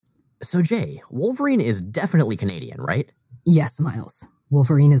So, Jay, Wolverine is definitely Canadian, right? Yes, Miles.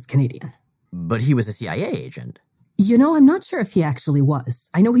 Wolverine is Canadian. But he was a CIA agent. You know, I'm not sure if he actually was.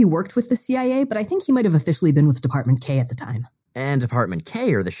 I know he worked with the CIA, but I think he might have officially been with Department K at the time. And Department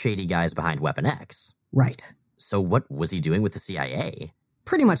K are the shady guys behind Weapon X. Right. So what was he doing with the CIA?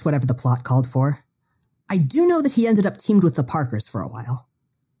 Pretty much whatever the plot called for. I do know that he ended up teamed with the Parkers for a while.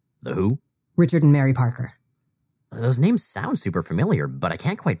 The who? Richard and Mary Parker. Those names sound super familiar, but I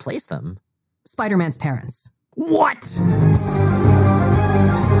can't quite place them. Spider-Man's parents. What?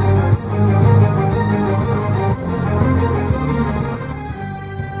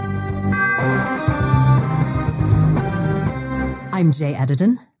 I'm Jay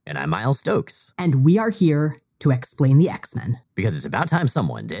Edidin. And I'm Miles Stokes. And we are here to explain the X-Men. Because it's about time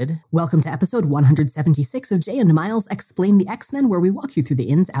someone did. Welcome to episode 176 of Jay and Miles Explain the X-Men, where we walk you through the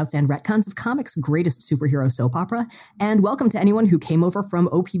ins, outs, and retcons of comics' greatest superhero soap opera. And welcome to anyone who came over from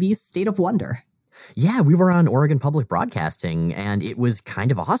OPB's State of Wonder. Yeah, we were on Oregon Public Broadcasting, and it was kind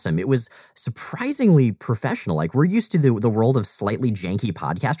of awesome. It was surprisingly professional. Like, we're used to the world of slightly janky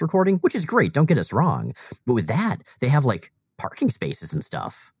podcast recording, which is great, don't get us wrong. But with that, they have, like, parking spaces and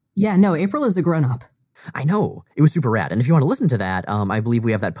stuff. Yeah, no, April is a grown-up. I know. It was super rad. And if you want to listen to that, I believe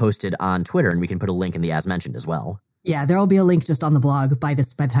we have that posted on Twitter, and we can put a link in the as mentioned as well. Yeah, there'll be a link just on the blog by the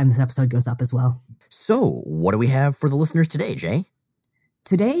time this episode goes up as well. So, what do we have for the listeners today, Jay?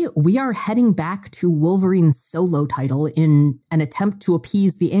 Today, we are heading back to Wolverine's solo title in an attempt to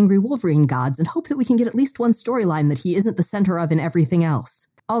appease the angry Wolverine gods and hope that we can get at least one storyline that he isn't the center of in everything else.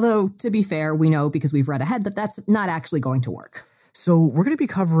 Although, to be fair, we know because we've read ahead that that's not actually going to work. So we're going to be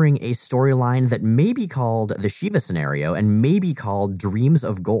covering a storyline that may be called the Shiva scenario and may be called Dreams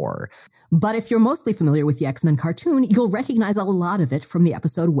of Gore. But if you're mostly familiar with the X-Men cartoon, you'll recognize a lot of it from the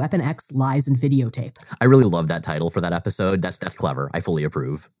episode Weapon X Lies and Videotape. I really love that title for that episode. That's clever. I fully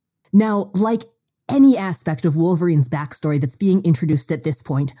approve. Now, like any aspect of Wolverine's backstory that's being introduced at this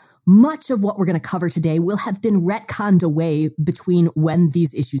point, much of what we're going to cover today will have been retconned away between when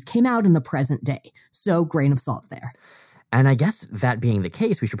these issues came out and the present day. So, grain of salt there. And I guess that being the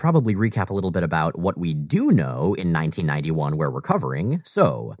case, we should probably recap a little bit about what we do know in 1991 where we're covering.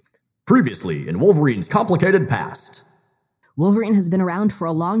 So, previously in Wolverine's complicated past. Wolverine has been around for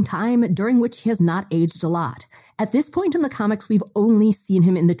a long time, during which he has not aged a lot. At this point in the comics, we've only seen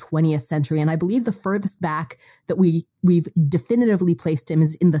him in the 20th century, and I believe the furthest back that we've definitively placed him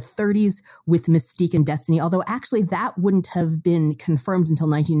is in the 30s with Mystique and Destiny, although actually that wouldn't have been confirmed until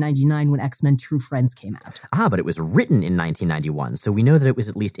 1999 when X-Men True Friends came out. But it was written in 1991, so we know that it was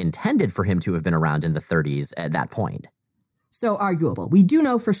at least intended for him to have been around in the 30s at that point. So arguable. We do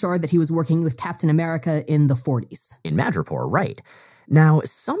know for sure that he was working with Captain America in the 40s. In Madripoor, right. Now,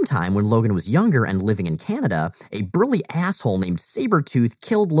 sometime when Logan was younger and living in Canada, a burly asshole named Sabretooth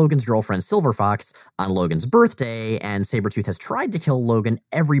killed Logan's girlfriend Silver Fox on Logan's birthday, and Sabretooth has tried to kill Logan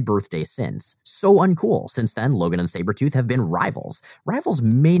every birthday since. So uncool. Since then, Logan and Sabretooth have been rivals. Rivals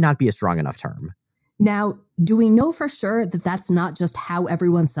may not be a strong enough term. Now, do we know for sure that that's not just how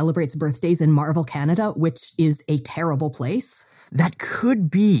everyone celebrates birthdays in Marvel Canada, which is a terrible place? That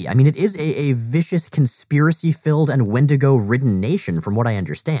could be. I mean, it is a vicious, conspiracy-filled and Wendigo-ridden nation, from what I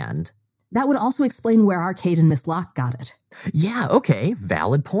understand. That would also explain where Arcade and Miss Locke got it. Yeah, okay,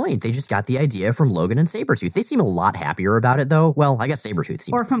 valid point. They just got the idea from Logan and Sabretooth. They seem a lot happier about it, though. Well, I guess Sabretooth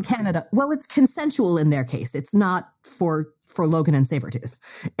seems... Or from Canada. Well, it's consensual in their case. It's not for Logan and Sabretooth.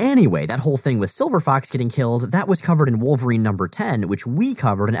 Anyway, that whole thing with Silver Fox getting killed, that was covered in Wolverine number 10, which we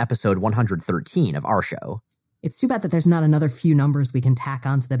covered in episode 113 of our show. It's too bad that there's not another few numbers we can tack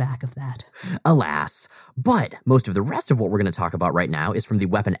onto the back of that. Alas. But most of the rest of what we're going to talk about right now is from the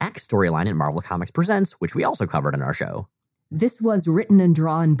Weapon X storyline in Marvel Comics Presents, which we also covered in our show. This was written and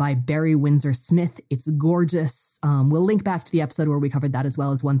drawn by Barry Windsor Smith. It's gorgeous. We'll link back to the episode where we covered that as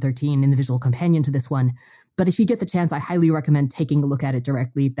well as 113 in the visual companion to this one. But if you get the chance, I highly recommend taking a look at it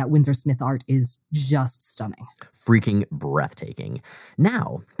directly. That Windsor Smith art is just stunning. Freaking breathtaking.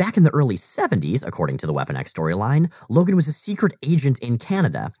 Now, back in the early 70s, according to the Weapon X storyline, Logan was a secret agent in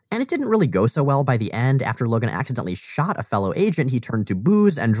Canada. And it didn't really go so well by the end. After Logan accidentally shot a fellow agent, he turned to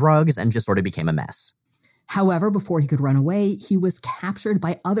booze and drugs and just sort of became a mess. However, before he could run away, he was captured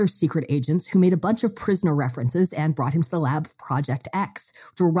by other secret agents who made a bunch of prisoner references and brought him to the lab of Project X,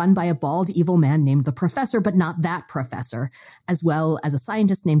 which were run by a bald, evil man named the Professor, but not that Professor, as well as a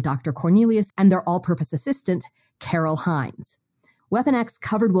scientist named Dr. Cornelius and their all-purpose assistant, Carol Hines. Weapon X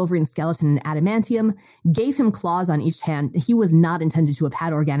covered Wolverine's skeleton in adamantium, gave him claws on each hand. He was not intended to have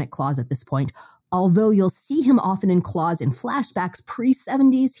had organic claws at this point, although you'll see him often in claws in flashbacks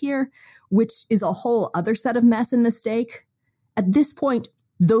pre-70s here, which is a whole other set of mess and mistake. At this point,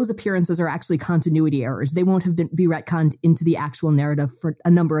 those appearances are actually continuity errors. They won't be retconned into the actual narrative for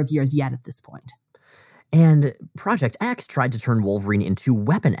a number of years yet at this point. And Project X tried to turn Wolverine into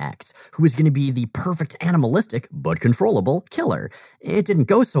Weapon X, who was going to be the perfect animalistic, but controllable, killer. It didn't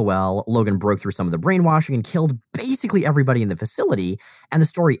go so well. Logan broke through some of the brainwashing and killed basically everybody in the facility, and the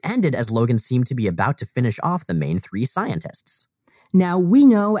story ended as Logan seemed to be about to finish off the main 3 scientists. Now, we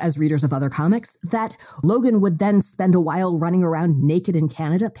know, as readers of other comics, that Logan would then spend a while running around naked in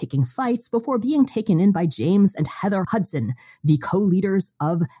Canada picking fights before being taken in by James and Heather Hudson, the co-leaders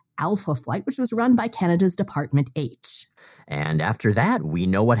of Alpha Flight, which was run by Canada's Department H. And after that, we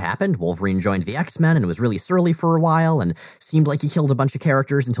know what happened. Wolverine joined the X-Men and was really surly for a while and seemed like he killed a bunch of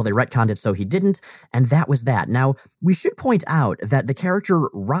characters until they retconned it so he didn't, and that was that. Now, we should point out that the character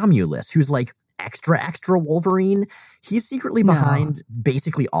Romulus, who's like extra Wolverine, he's secretly behind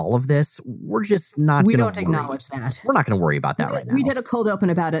basically all of this. We're just not We gonna don't acknowledge that. We're not going to worry about that right now. We did a cold open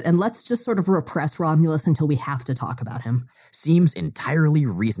about it, and let's just sort of repress Romulus until we have to talk about him. Seems entirely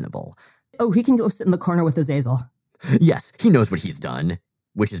reasonable. Oh, he can go sit in the corner with Azazel. Yes, he knows what he's done,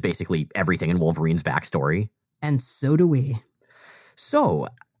 which is basically everything in Wolverine's backstory. And so do we. So,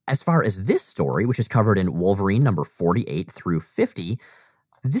 as far as this story, which is covered in Wolverine number 48 through 50,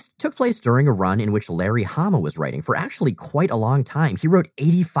 this took place during a run in which Larry Hama was writing for actually quite a long time. He wrote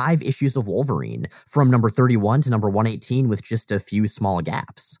 85 issues of Wolverine, from number 31 to number 118 with just a few small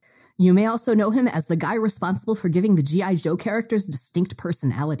gaps. You may also know him as the guy responsible for giving the G.I. Joe characters distinct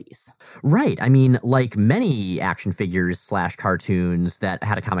personalities. Right. I mean, like many action figures / cartoons that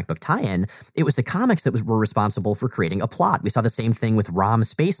had a comic book tie-in, it was the comics that were responsible for creating a plot. We saw the same thing with Rom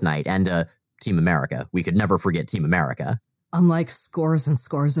Space Knight and Team America. We could never forget Team America. Unlike scores and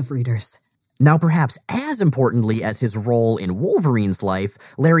scores of readers. Now, perhaps as importantly as his role in Wolverine's life,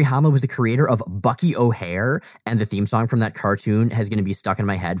 Larry Hama was the creator of Bucky O'Hare, and the theme song from that cartoon is going to be stuck in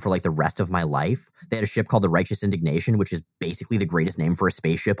my head for like the rest of my life. They had a ship called the Righteous Indignation, which is basically the greatest name for a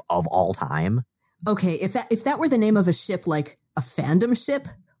spaceship of all time. Okay, if that were the name of a ship, like a fandom ship,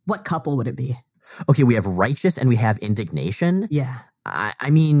 what couple would it be? Okay, we have Righteous and we have Indignation. Yeah. I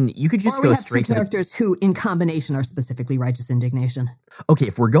mean, you could just go straight to characters who, in combination, are specifically Righteous Indignation. Okay,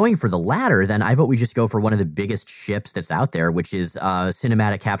 if we're going for the latter, then I vote we just go for one of the biggest ships that's out there, which is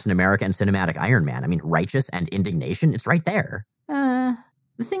Cinematic Captain America and Cinematic Iron Man. I mean, Righteous and Indignation, it's right there. The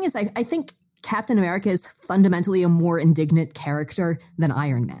thing is, I think Captain America is fundamentally a more indignant character than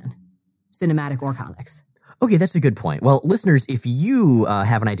Iron Man, cinematic or comics. Okay, that's a good point. Well, listeners, if you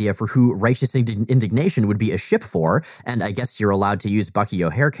have an idea for who Righteous Indignation would be a ship for, and I guess you're allowed to use Bucky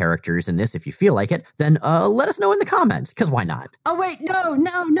O'Hare characters in this if you feel like it, then let us know in the comments, because why not? Oh, wait,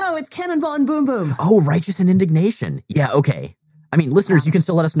 no, it's Cannonball and Boom Boom. Oh, Righteous and Indignation. Yeah, okay. I mean, listeners, you can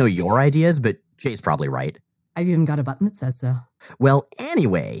still let us know your ideas, but Jay's probably right. I've even got a button that says so. Well,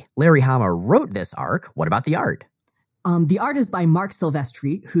 anyway, Larry Hama wrote this arc. What about the art? The art is by Mark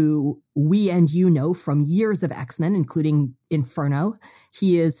Silvestri, who we and you know from years of X-Men, including Inferno.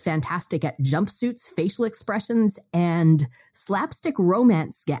 He is fantastic at jumpsuits, facial expressions, and slapstick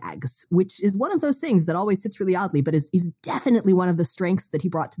romance gags, which is one of those things that always sits really oddly, but is definitely one of the strengths that he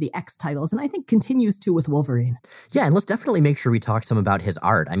brought to the X titles, and I think continues to with Wolverine. Yeah, and let's definitely make sure we talk some about his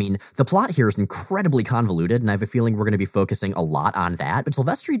art. I mean, the plot here is incredibly convoluted, and I have a feeling we're going to be focusing a lot on that, but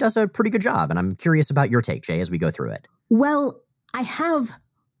Silvestri does a pretty good job, and I'm curious about your take, Jay, as we go through it. Well, I have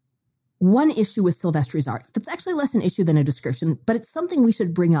one issue with Silvestri's art that's actually less an issue than a description, but it's something we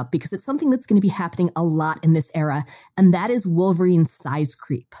should bring up because it's something that's going to be happening a lot in this era, and that is Wolverine's size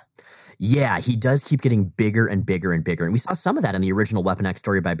creep. Yeah, he does keep getting bigger and bigger and bigger, and we saw some of that in the original Weapon X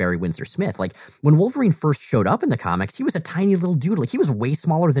story by Barry Windsor Smith. Like, when Wolverine first showed up in the comics, he was a tiny little dude. Like, he was way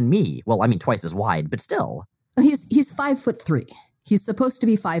smaller than me. Well, I mean, twice as wide, but still. He's 5'3". He's supposed to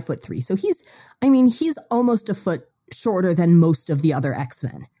be 5'3", so he's almost a foot shorter than most of the other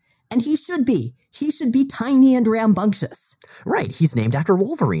X-Men. And he should be. He should be tiny and rambunctious. Right, he's named after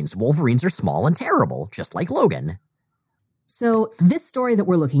Wolverines. Wolverines are small and terrible, just like Logan. So this story that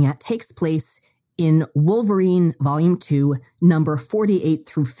we're looking at takes place in Wolverine Volume 2, number 48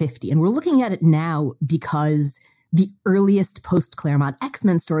 through 50. And we're looking at it now because the earliest post-Claremont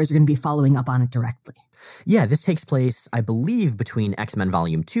X-Men stories are going to be following up on it directly. Yeah, this takes place, I believe, between X-Men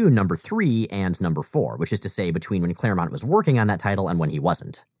Volume 2, number 3, and number 4, which is to say between when Claremont was working on that title and when he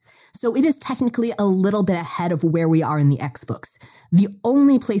wasn't. So it is technically a little bit ahead of where we are in the X books. The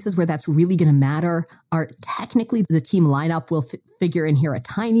only places where that's really going to matter are technically the team lineup will figure in here a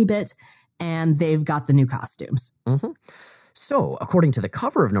tiny bit, and they've got the new costumes. Mm-hmm. So, according to the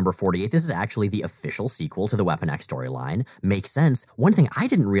cover of number 48, this is actually the official sequel to the Weapon X storyline. Makes sense. One thing I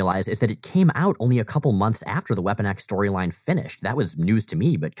didn't realize is that it came out only a couple months after the Weapon X storyline finished. That was news to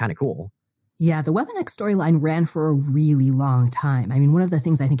me, but kind of cool. Yeah, the Weapon X storyline ran for a really long time. I mean, one of the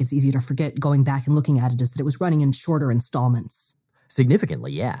things I think it's easy to forget going back and looking at it is that it was running in shorter installments.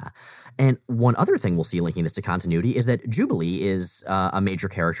 Significantly, yeah. And one other thing we'll see linking this to continuity is that Jubilee is a major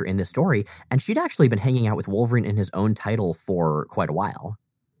character in this story, and she'd actually been hanging out with Wolverine in his own title for quite a while.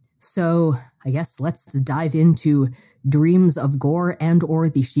 So, I guess let's dive into Dreams of Gore and or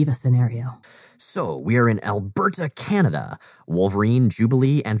the Shiva scenario. So, we are in Alberta, Canada. Wolverine,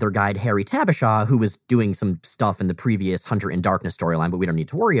 Jubilee, and their guide Harry Tabashaw, who was doing some stuff in the previous Hunter in Darkness storyline, but we don't need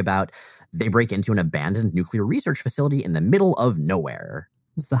to worry about, they break into an abandoned nuclear research facility in the middle of nowhere.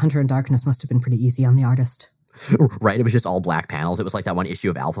 The Hunter in Darkness must have been pretty easy on the artist. Right, it was just all black panels. It was like that one issue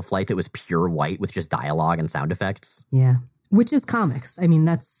of Alpha Flight that was pure white with just dialogue and sound effects. Yeah, which is comics. I mean,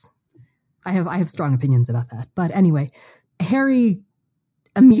 I have strong opinions about that. But anyway, Harry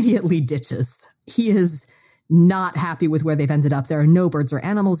immediately ditches. He is not happy with where they've ended up. There are no birds or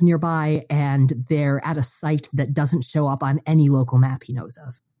animals nearby, and they're at a site that doesn't show up on any local map he knows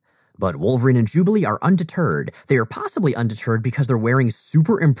of. But Wolverine and Jubilee are undeterred. They are possibly undeterred because they're wearing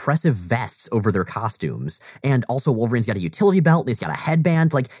super impressive vests over their costumes. And also Wolverine's got a utility belt, he's got a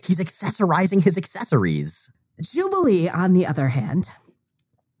headband, like he's accessorizing his accessories. Jubilee, on the other hand,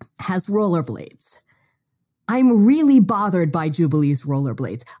 has rollerblades. I'm really bothered by Jubilee's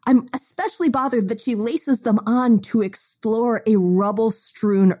rollerblades. I'm especially bothered that she laces them on to explore a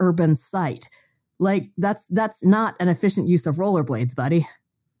rubble-strewn urban site. Like, that's not an efficient use of rollerblades, buddy.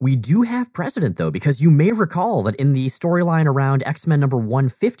 We do have precedent, though, because you may recall that in the storyline around X-Men number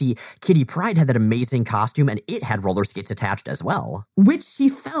 150, Kitty Pryde had that amazing costume, and it had roller skates attached as well. Which she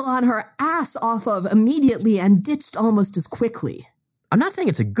fell on her ass off of immediately and ditched almost as quickly. I'm not saying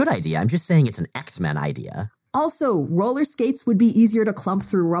it's a good idea, I'm just saying it's an X-Men idea. Also, roller skates would be easier to clump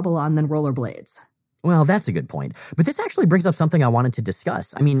through rubble on than rollerblades. Well, that's a good point. But this actually brings up something I wanted to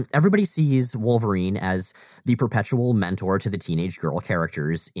discuss. I mean, everybody sees Wolverine as the perpetual mentor to the teenage girl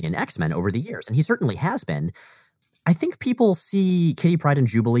characters in X-Men over the years, and he certainly has been. I think people see Kitty Pryde and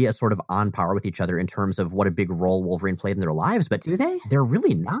Jubilee as sort of on par with each other in terms of what a big role Wolverine played in their lives, but do they? They're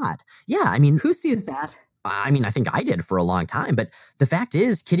really not. Yeah, I mean... Who sees that? I mean, I think I did for a long time, but the fact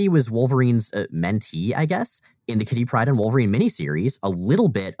is, Kitty was Wolverine's mentee, I guess, in the Kitty Pryde and Wolverine miniseries, a little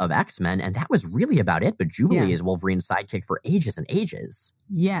bit of X-Men, and that was really about it, but Jubilee is Wolverine's sidekick for ages and ages.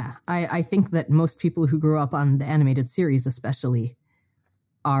 Yeah, I think that most people who grew up on the animated series especially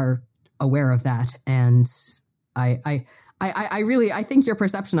are aware of that, and I think your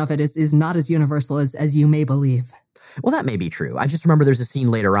perception of it is not as universal as you may believe. Well, that may be true. I just remember there's a scene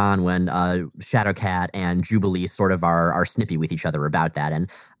later on when Shadowcat and Jubilee sort of are snippy with each other about that. And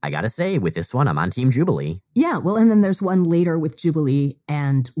I gotta say, with this one, I'm on Team Jubilee. Yeah, well, and then there's one later with Jubilee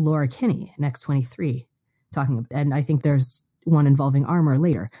and Laura Kinney in X-23 talking, and I think there's one involving Armor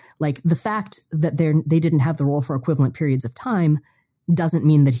later. Like, the fact that they didn't have the role for equivalent periods of time doesn't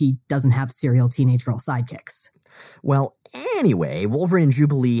mean that he doesn't have serial teenage girl sidekicks. Well, anyway, Wolverine and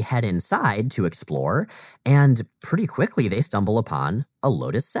Jubilee head inside to explore, and pretty quickly they stumble upon a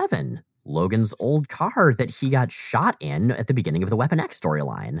Lotus 7, Logan's old car that he got shot in at the beginning of the Weapon X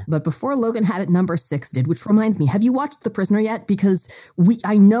storyline. But before Logan had it, number 6 did, which reminds me, have you watched The Prisoner yet? Because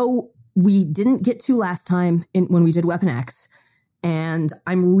I know we didn't get to last time when we did Weapon X, and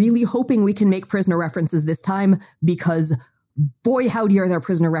I'm really hoping we can make Prisoner references this time, because boy, howdy are there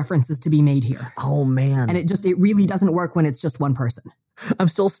Prisoner references to be made here. Oh, man. And it really doesn't work when it's just one person. I'm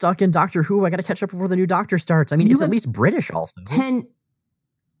still stuck in Doctor Who. I gotta catch up before the new Doctor starts. I mean, it's at least British also.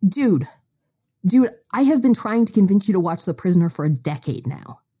 Dude, I have been trying to convince you to watch The Prisoner for a decade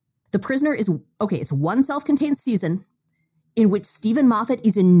now. The Prisoner is, okay, it's one self-contained season in which Stephen Moffat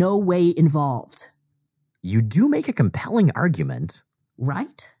is in no way involved. You do make a compelling argument.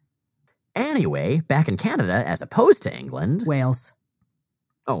 Right? Anyway, back in Canada, as opposed to England... Wales.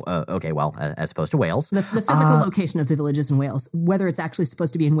 Oh, okay, well, as opposed to Wales. The physical location of the village is in Wales. Whether it's actually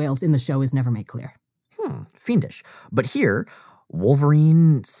supposed to be in Wales in the show is never made clear. Fiendish. But here,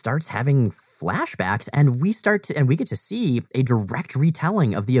 Wolverine starts having flashbacks, and we get to see a direct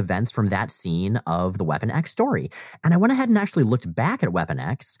retelling of the events from that scene of the Weapon X story. And I went ahead and actually looked back at Weapon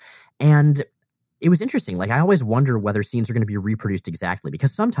X, and it was interesting. Like, I always wonder whether scenes are going to be reproduced exactly,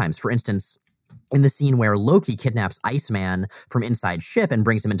 because sometimes, for instance, in the scene where Loki kidnaps Iceman from inside S.H.I.P. and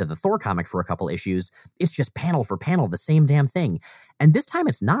brings him into the Thor comic for a couple issues, it's just panel for panel, the same damn thing. And this time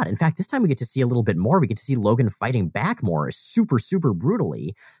it's not. In fact, this time we get to see a little bit more. We get to see Logan fighting back more super, super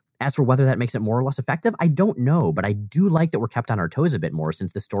brutally. As for whether that makes it more or less effective, I don't know, but I do like that we're kept on our toes a bit more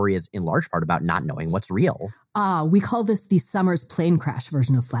since the story is in large part about not knowing what's real. We call this the Summers plane crash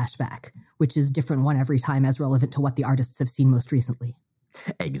version of flashback, which is different one every time as relevant to what the artists have seen most recently.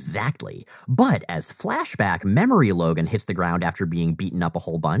 Exactly. But as flashback, memory Logan hits the ground after being beaten up a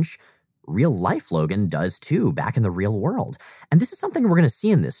whole bunch, real life Logan does too, back in the real world. And this is something we're going to see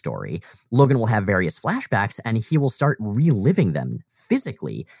in this story. Logan will have various flashbacks and he will start reliving them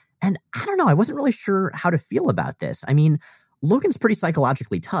physically. And I don't know, I wasn't really sure how to feel about this. I mean, Logan's pretty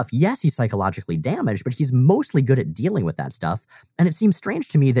psychologically tough. Yes, he's psychologically damaged, but he's mostly good at dealing with that stuff. And it seems strange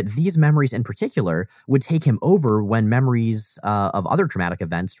to me that these memories in particular would take him over when memories of other traumatic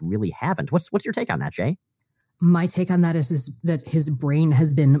events really haven't. What's your take on that, Jay? My take on that is that his brain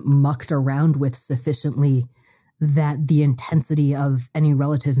has been mucked around with sufficiently that the intensity of any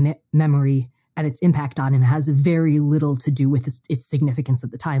relative memory and its impact on him has very little to do with its significance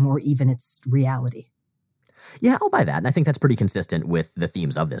at the time or even its reality. Yeah, I'll buy that. And I think that's pretty consistent with the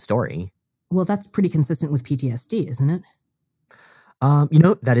themes of this story. Well, that's pretty consistent with PTSD, isn't it?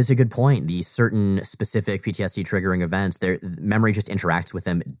 That is a good point. The certain specific PTSD triggering events, their memory just interacts with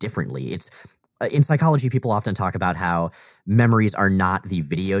them differently. It's in psychology, people often talk about how memories are not the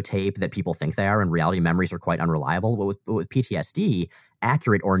videotape that people think they are. In reality, memories are quite unreliable. But with PTSD,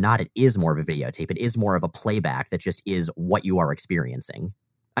 accurate or not, it is more of a videotape. It is more of a playback that just is what you are experiencing.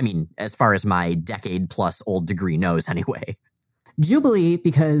 I mean, as far as my decade-plus-old degree knows, anyway. Jubilee,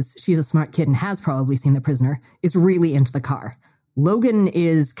 because she's a smart kid and has probably seen The Prisoner, is really into the car. Logan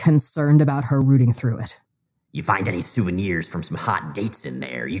is concerned about her rooting through it. You find any souvenirs from some hot dates in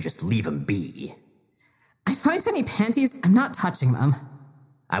there, you just leave them be. I find any panties, I'm not touching them.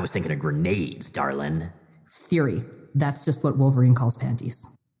 I was thinking of grenades, darling. Theory. That's just what Wolverine calls panties.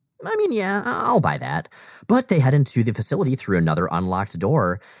 I mean, yeah, I'll buy that. But they head into the facility through another unlocked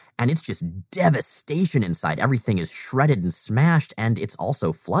door, and it's just devastation inside. Everything is shredded and smashed, and it's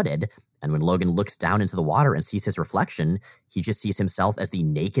also flooded. And when Logan looks down into the water and sees his reflection, he just sees himself as the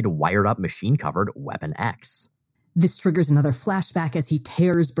naked, wired-up, machine-covered Weapon X. This triggers another flashback as he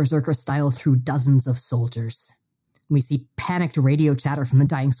tears Berserker style through dozens of soldiers. We see panicked radio chatter from the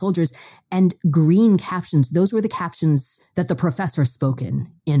dying soldiers and green captions. Those were the captions that the professor spoke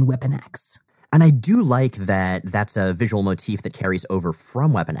in Weapon X. And I do like that that's a visual motif that carries over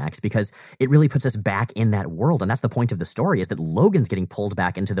from Weapon X because it really puts us back in that world. And that's the point of the story, is that Logan's getting pulled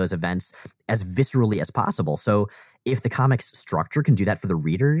back into those events as viscerally as possible. So if the comic's structure can do that for the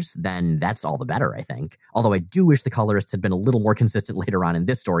readers, then that's all the better, I think. Although I do wish the colorists had been a little more consistent later on in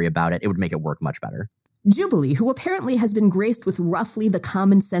this story about it. It would make it work much better. Jubilee, who apparently has been graced with roughly the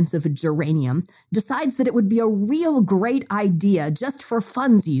common sense of a geranium, decides that it would be a real great idea, just for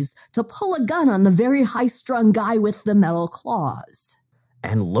funsies, to pull a gun on the very high-strung guy with the metal claws.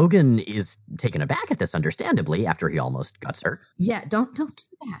 And Logan is taken aback at this, understandably, after he almost guts her. Yeah, don't do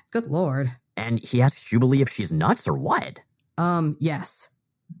that. Good Lord. And he asks Jubilee if she's nuts or what. Yes.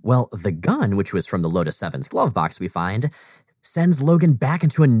 Well, the gun, which was from the Lotus 7's glove box we find, sends Logan back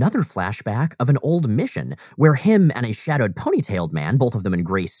into another flashback of an old mission where him and a shadowed ponytailed man, both of them in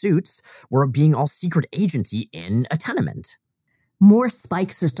gray suits, were being all secret agency in a tenement. More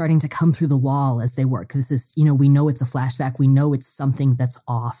spikes are starting to come through the wall as they work. This is, we know it's a flashback. We know it's something that's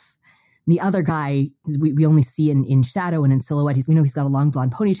off. The other guy, we only see in shadow and in silhouette. We know he's got a long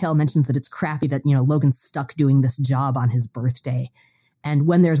blonde ponytail, mentions that it's crappy that, Logan's stuck doing this job on his birthday. And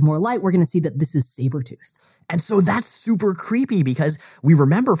when there's more light, we're going to see that this is Sabretooth. And so that's super creepy because we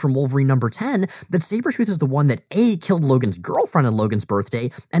remember from Wolverine number 10 that Sabretooth is the one that A, killed Logan's girlfriend on Logan's birthday,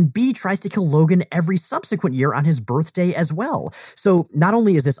 and B, tries to kill Logan every subsequent year on his birthday as well. So not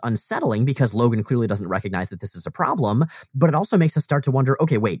only is this unsettling because Logan clearly doesn't recognize that this is a problem, but it also makes us start to wonder,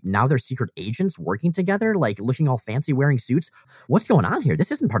 okay, wait, now they're secret agents working together, like looking all fancy wearing suits? What's going on here?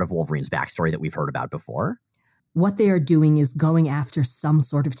 This isn't part of Wolverine's backstory that we've heard about before. What they are doing is going after some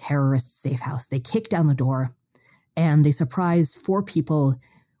sort of terrorist safe house. They kick down the door, and they surprise 4 people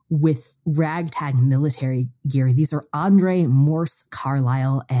with ragtag military gear. These are Andre, Morse,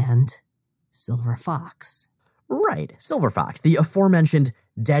 Carlisle, and Silver Fox. Right, Silver Fox, the aforementioned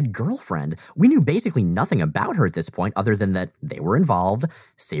dead girlfriend. We knew basically nothing about her at this point other than that they were involved.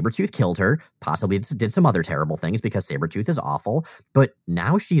 Sabretooth killed her, possibly did some other terrible things because Sabretooth is awful, but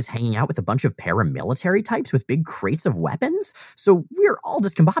now she's hanging out with a bunch of paramilitary types with big crates of weapons? So we're all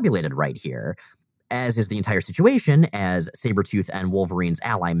discombobulated right here. As is the entire situation, as Sabretooth and Wolverine's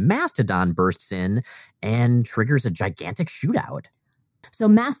ally Mastodon bursts in and triggers a gigantic shootout. So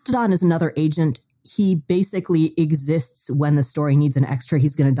Mastodon is another agent. He basically exists when the story needs an extra.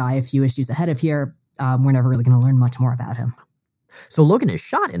 He's going to die a few issues ahead of here. We're never really going to learn much more about him. So Logan is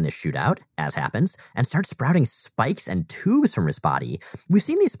shot in this shootout, as happens, and starts sprouting spikes and tubes from his body. We've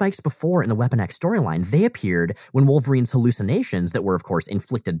seen these spikes before in the Weapon X storyline. They appeared when Wolverine's hallucinations, that were of course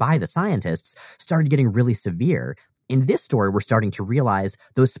inflicted by the scientists, started getting really severe. In this story, we're starting to realize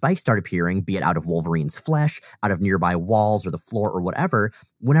those spikes start appearing, be it out of Wolverine's flesh, out of nearby walls or the floor or whatever,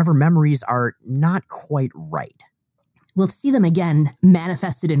 whenever memories are not quite right. We'll see them again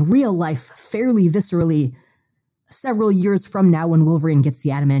manifested in real life fairly viscerally several years from now when Wolverine gets the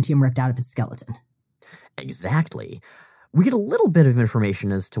adamantium ripped out of his skeleton. Exactly. We get a little bit of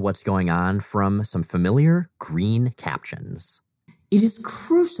information as to what's going on from some familiar green captions. It is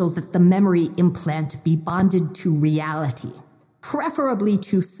crucial that the memory implant be bonded to reality, preferably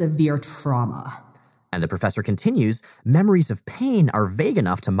to severe trauma. And the professor continues, memories of pain are vague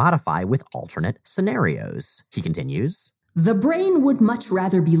enough to modify with alternate scenarios. He continues, the brain would much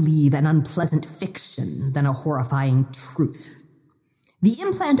rather believe an unpleasant fiction than a horrifying truth. The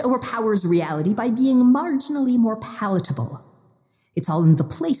implant overpowers reality by being marginally more palatable. It's all in the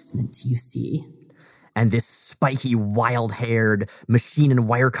placement, you see. And this spiky, wild-haired, machine and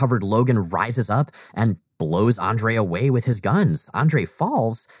wire-covered Logan rises up and blows Andre away with his guns. Andre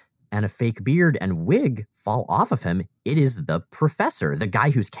falls, and a fake beard and wig fall off of him. It is the professor, the guy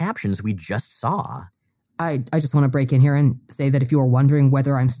whose captions we just saw. I just want to break in here and say that if you are wondering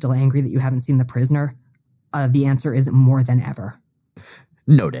whether I'm still angry that you haven't seen The Prisoner, the answer is more than ever.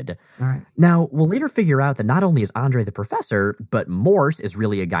 Noted. All right. Now, we'll later figure out that not only is Andre the professor, but Morse is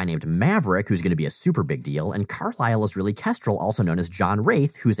really a guy named Maverick, who's going to be a super big deal, and Carlisle is really Kestrel, also known as John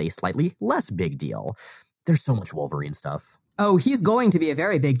Wraith, who's a slightly less big deal. There's so much Wolverine stuff. Oh, he's going to be a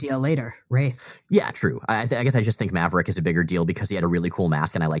very big deal later, Wraith. Yeah, true. I guess I just think Maverick is a bigger deal because he had a really cool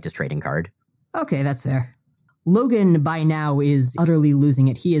mask and I liked his trading card. Okay, that's fair. Logan, by now, is utterly losing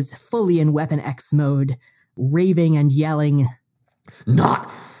it. He is fully in Weapon X mode, raving and yelling, "Not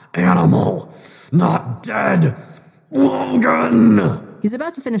animal! Not dead! Logan!" He's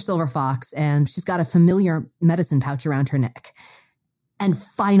about to finish Silver Fox, and she's got a familiar medicine pouch around her neck. And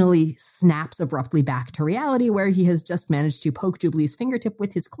finally snaps abruptly back to reality, where he has just managed to poke Jubilee's fingertip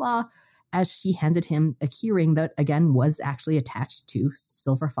with his claw as she handed him a keyring that, again, was actually attached to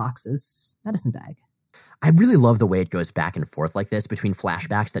Silver Fox's medicine bag. I really love the way it goes back and forth like this between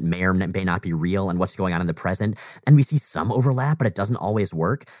flashbacks that may or may not be real and what's going on in the present, and we see some overlap, but it doesn't always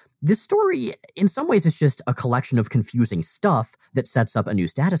work. This story, in some ways, is just a collection of confusing stuff that sets up a new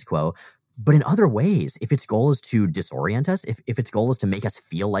status quo, but in other ways, if its goal is to disorient us, if its goal is to make us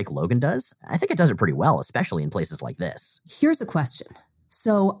feel like Logan does, I think it does it pretty well, especially in places like this. Here's a question.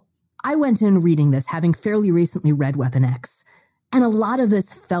 So, I went in reading this, having fairly recently read Weapon X, and a lot of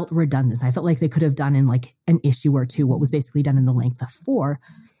this felt redundant. I felt like they could have done in like an issue or two what was basically done in the length of 4,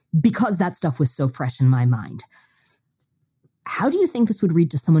 because that stuff was so fresh in my mind. How do you think this would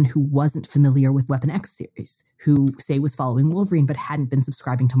read to someone who wasn't familiar with Weapon X series, who, say, was following Wolverine but hadn't been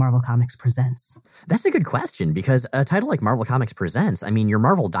subscribing to Marvel Comics Presents? That's a good question, because a title like Marvel Comics Presents, I mean, your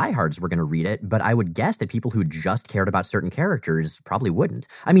Marvel diehards were going to read it, but I would guess that people who just cared about certain characters probably wouldn't.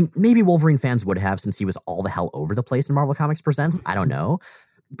 I mean, maybe Wolverine fans would have, since he was all the hell over the place in Marvel Comics Presents. I don't know.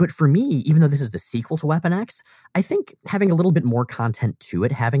 But for me, even though this is the sequel to Weapon X, I think having a little bit more content to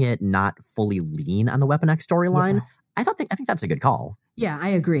it, having it not fully lean on the Weapon X storyline, Yeah. I think that's a good call. Yeah, I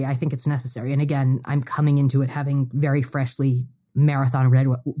agree. I think it's necessary. And again, I'm coming into it having very freshly marathon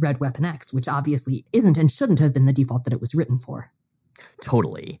read Weapon X, which obviously isn't and shouldn't have been the default that it was written for.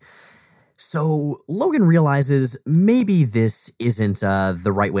 Totally. So Logan realizes maybe this isn't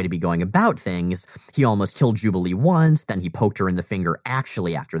the right way to be going about things. He almost killed Jubilee once, then he poked her in the finger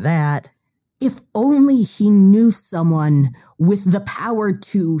actually after that. If only he knew someone with the power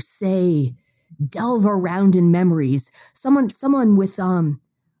to, say, delve around in memories. Someone with,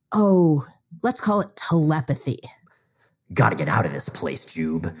 let's call it telepathy. Gotta get out of this place,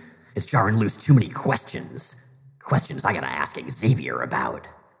 Jube. It's jarring loose too many questions. Questions I gotta ask Xavier about.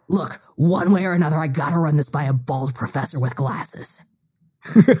 Look, one way or another, I gotta run this by a bald professor with glasses.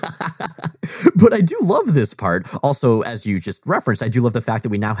 But I do love this part. Also, as you just referenced, I do love the fact that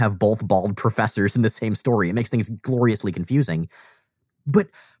we now have both bald professors in the same story. It makes things gloriously confusing. But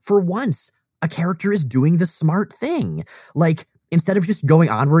for once, a character is doing the smart thing. Like, instead of just going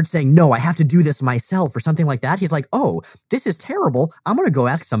onward saying, no, I have to do this myself or something like that, he's like, oh, this is terrible. I'm going to go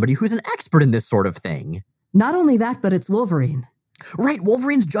ask somebody who's an expert in this sort of thing. Not only that, but it's Wolverine. Right,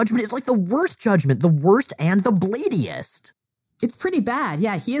 Wolverine's judgment is like the worst judgment, the worst and the bladiest. It's pretty bad.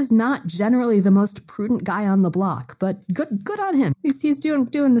 Yeah, he is not generally the most prudent guy on the block, but good on him. He's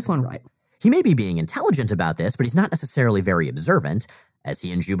doing this one right. He may be being intelligent about this, but he's not necessarily very observant. As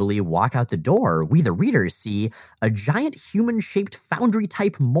he and Jubilee walk out the door, we, the readers, see a giant human-shaped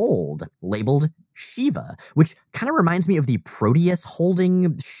foundry-type mold labeled Shiva, which kind of reminds me of the Proteus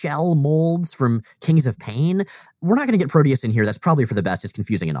holding shell molds from Kings of Pain. We're not going to get Proteus in here. That's probably for the best. It's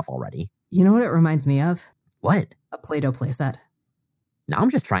confusing enough already. You know what it reminds me of? What? A Play-Doh playset. Now I'm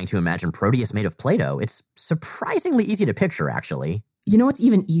just trying to imagine Proteus made of Play-Doh. It's surprisingly easy to picture, actually. You know what's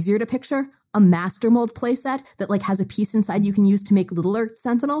even easier to picture? A Master Mold playset that has a piece inside you can use to make littler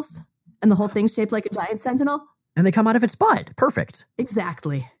sentinels. And the whole thing's shaped like a giant sentinel. And they come out of its butt. Perfect.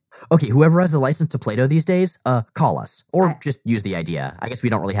 Exactly. Okay, whoever has the license to Play-Doh these days, call us. Or just use the idea. I guess we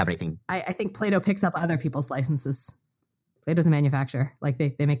don't really have anything. I think Play-Doh picks up other people's licenses. Play-Doh's a manufacturer.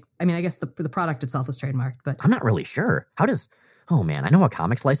 They make, I guess the product itself is trademarked, but... I'm not really sure. Oh man, I know how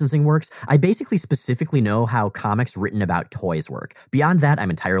comics licensing works. I basically specifically know how comics written about toys work. Beyond that, I'm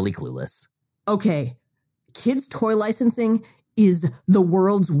entirely clueless. Okay, kids' toy licensing is the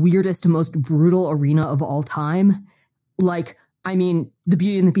world's weirdest, most brutal arena of all time. The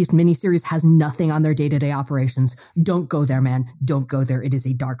Beauty and the Beast miniseries has nothing on their day-to-day operations. Don't go there, man. Don't go there. It is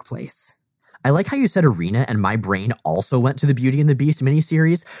a dark place. I like how you said arena, and my brain also went to the Beauty and the Beast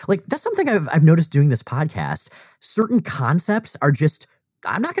miniseries. That's something I've noticed doing this podcast. Certain concepts are just,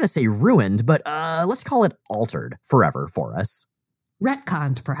 I'm not going to say ruined, but let's call it altered forever for us.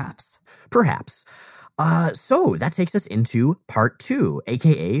 Retconned, perhaps. Perhaps. So that takes us into part 2,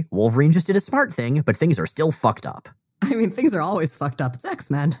 aka Wolverine just did a smart thing, but things are still fucked up. Things are always fucked up. It's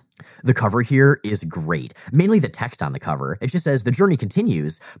X-Men. The cover here is great. Mainly the text on the cover. It just says, the journey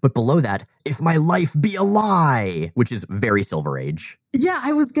continues, but below that, if my life be a lie, which is very Silver Age. Yeah,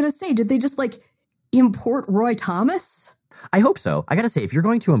 I was gonna say, did they just, import Roy Thomas? I hope so. I gotta say, if you're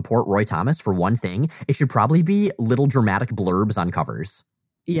going to import Roy Thomas for one thing, it should probably be little dramatic blurbs on covers.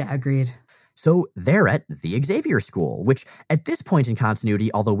 Yeah, agreed. So they're at the Xavier School, which at this point in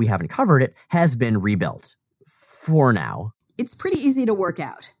continuity, although we haven't covered it, has been rebuilt. For now. It's pretty easy to work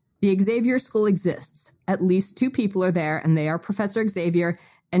out. The Xavier School exists. At least 2 people are there, and they are Professor Xavier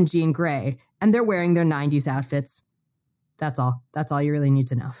and Jean Grey, and they're wearing their 90s outfits. That's all. That's all you really need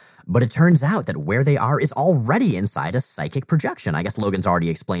to know. But it turns out that where they are is already inside a psychic projection. I guess Logan's already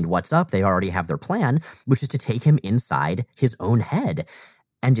explained what's up. They already have their plan, which is to take him inside his own head.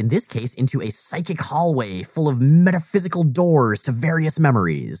 And in this case, into a psychic hallway full of metaphysical doors to various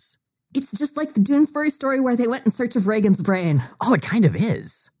memories. It's just like the Doonesbury story where they went in search of Reagan's brain. Oh, it kind of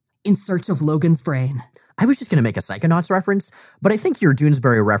is. In search of Logan's brain. I was just going to make a Psychonauts reference, but I think your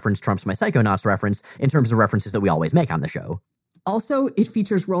Doonesbury reference trumps my Psychonauts reference in terms of references that we always make on the show. Also, it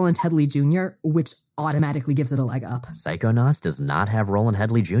features Roland Headley Jr., which automatically gives it a leg up. Psychonauts does not have Roland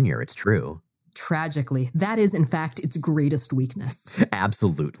Headley Jr., it's true. Tragically, that is, in fact, its greatest weakness.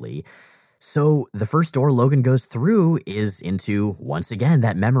 Absolutely. So the first door Logan goes through is into, once again,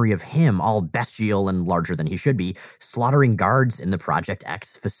 that memory of him, all bestial and larger than he should be, slaughtering guards in the Project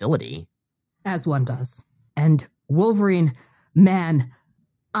X facility. As one does. And Wolverine, man,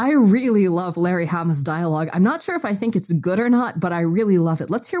 I really love Larry Hama's dialogue. I'm not sure if I think it's good or not, but I really love it.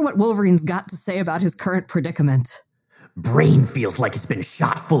 Let's hear what Wolverine's got to say about his current predicament. Brain feels like it's been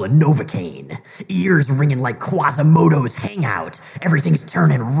shot full of Novocaine. Ears ringing like Quasimodo's hangout. Everything's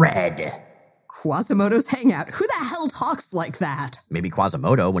turning red. Quasimodo's hangout. Who the hell talks like that? Maybe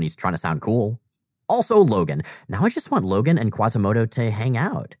Quasimodo when he's trying to sound cool. Also Logan. Now I just want Logan and Quasimodo to hang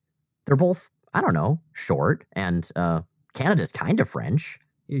out. They're both, I don't know, short, and Canada's kind of French.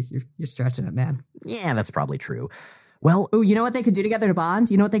 You're stretching it, man. Yeah, that's probably true. Well... Oh, you know what they could do together to bond?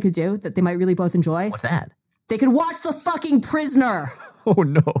 You know what they could do that they might really both enjoy? What's that? They could watch The fucking Prisoner! Oh,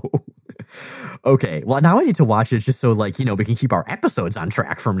 no. Okay, well, now I need to watch it just so, we can keep our episodes on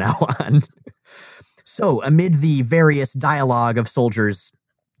track from now on. So, amid the various dialogue of soldiers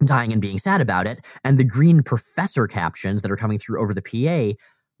dying and being sad about it, and the green professor captions that are coming through over the PA,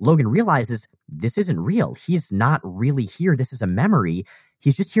 Logan realizes this isn't real. He's not really here. This is a memory.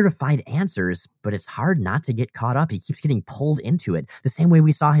 He's just here to find answers, but it's hard not to get caught up. He keeps getting pulled into it, the same way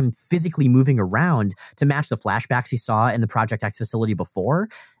we saw him physically moving around to match the flashbacks he saw in the Project X facility before.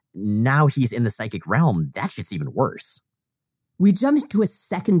 Now he's in the psychic realm. That shit's even worse. We jump into a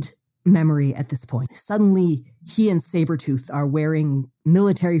second memory at this point. Suddenly, he and Sabretooth are wearing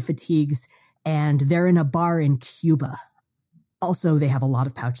military fatigues, and they're in a bar in Cuba. Also, they have a lot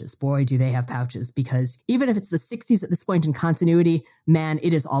of pouches. Boy, do they have pouches, because even if it's the 60s at this point in continuity, man,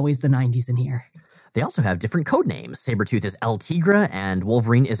 it is always the 90s in here. They also have different code names. Sabretooth is El Tigre, and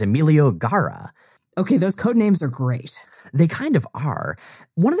Wolverine is Emilio Gara. Okay, those code names are great. They kind of are.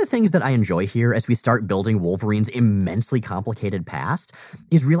 One of the things that I enjoy here as we start building Wolverine's immensely complicated past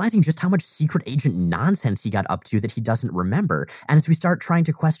is realizing just how much secret agent nonsense he got up to that he doesn't remember. And as we start trying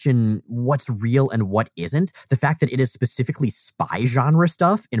to question what's real and what isn't, the fact that it is specifically spy genre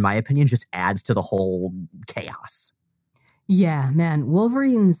stuff, in my opinion, just adds to the whole chaos. Yeah, man,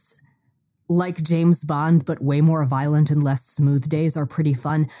 Wolverine's like James Bond, but way more violent and less smooth days are pretty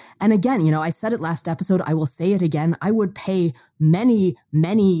fun. And again, I said it last episode, I will say it again. I would pay many,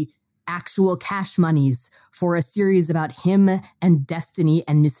 many actual cash monies for a series about him and Destiny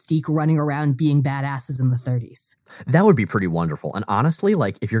and Mystique running around being badasses in the 30s. That would be pretty wonderful. And honestly,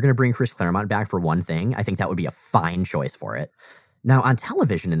 if you're going to bring Chris Claremont back for one thing, I think that would be a fine choice for it. Now, on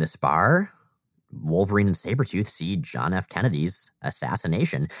television in this bar, Wolverine and Sabretooth see John F. Kennedy's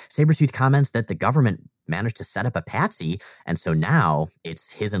assassination. Sabretooth comments that the government managed to set up a patsy, and so now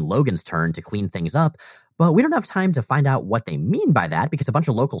it's his and Logan's turn to clean things up. But we don't have time to find out what they mean by that because a bunch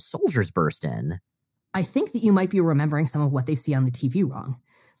of local soldiers burst in. I think that you might be remembering some of what they see on the TV wrong,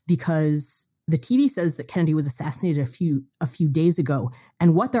 because the TV says that Kennedy was assassinated a few days ago,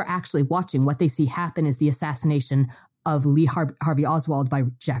 and what they're actually watching, what they see happen, is the assassination of Lee Harvey Oswald by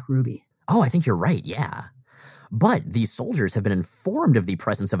Jack Ruby. Oh, I think you're right, yeah. But these soldiers have been informed of the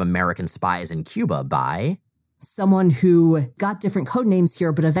presence of American spies in Cuba by someone who got different code names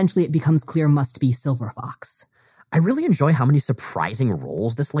here, but eventually it becomes clear must be Silver Fox. I really enjoy how many surprising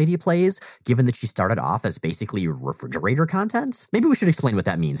roles this lady plays, given that she started off as basically refrigerator contents. Maybe we should explain what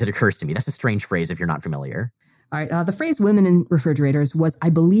that means. It occurs to me. That's a strange phrase if you're not familiar. All right, the phrase women in refrigerators was, I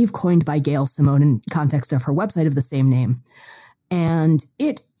believe, coined by Gail Simone in context of her website of the same name. And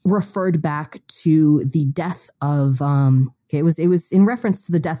it referred back to the death of, it was in reference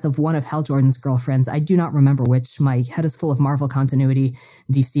to the death of one of Hal Jordan's girlfriends. I do not remember which. My head is full of Marvel continuity.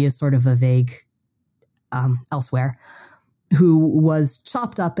 DC is sort of a vague elsewhere, who was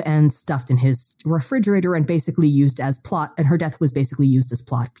chopped up and stuffed in his refrigerator and basically used as plot, and her death was basically used as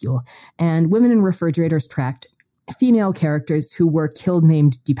plot fuel. And women in refrigerators tracked female characters who were killed,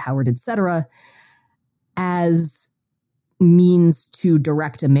 maimed, depowered, etc., as means to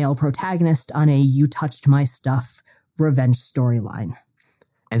direct a male protagonist on a you touched my stuff revenge storyline.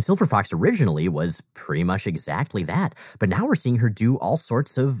 And Silver Fox originally was pretty much exactly that, but now we're seeing her do all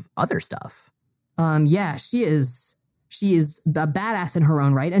sorts of other stuff. Yeah, she is a badass in her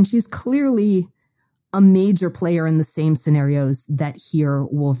own right, and she's clearly a major player in the same scenarios that here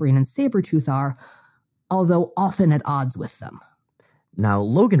Wolverine and Sabretooth are, although often at odds with them. Now,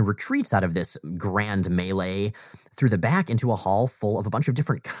 Logan retreats out of this grand melee through the back into a hall full of a bunch of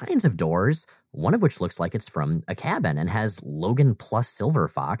different kinds of doors, one of which looks like it's from a cabin and has Logan plus Silver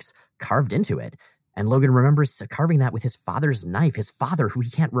Fox carved into it. And Logan remembers carving that with his father's knife, his father who he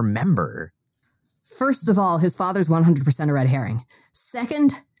can't remember. First of all, his father's 100% a red herring.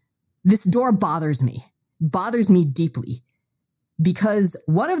 Second, this door bothers me deeply, because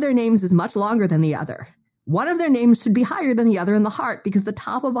one of their names is much longer than the other. One of their names should be higher than the other in the heart, because the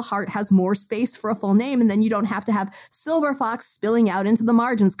top of a heart has more space for a full name, and then you don't have to have Silver Fox spilling out into the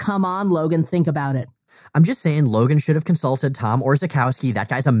margins. Come on, Logan, think about it. I'm just saying Logan should have consulted Tom Orzechowski. That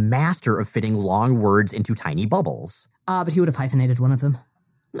guy's a master of fitting long words into tiny bubbles. But he would have hyphenated one of them.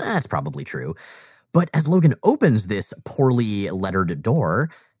 That's probably true. But as Logan opens this poorly lettered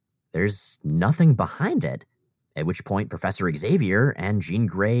door, there's nothing behind it, at which point Professor Xavier and Jean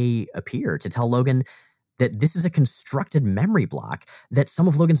Grey appear to tell Logan that this is a constructed memory block, that some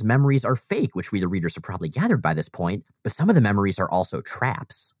of Logan's memories are fake, which we the readers have probably gathered by this point, but some of the memories are also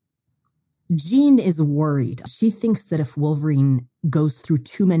traps. Jean is worried. She thinks that if Wolverine goes through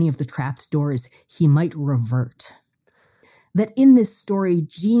too many of the trapped doors, he might revert. That in this story,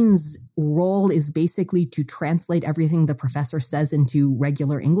 Jean's role is basically to translate everything the professor says into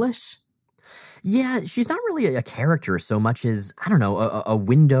regular English. Yeah, she's not really a character so much as, I don't know, a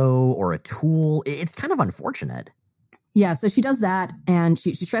window or a tool. It's kind of unfortunate. Yeah, so she does that, and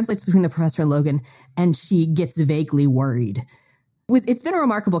she translates between the professor and Logan, and she gets vaguely worried. It's been a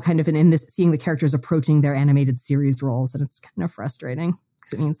remarkable kind of in this, seeing the characters approaching their animated series roles, and it's kind of frustrating,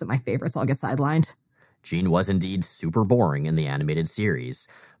 because it means that my favorites all get sidelined. Jean was indeed super boring in the animated series,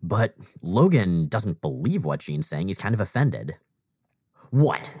 but Logan doesn't believe what Jean's saying. He's kind of offended.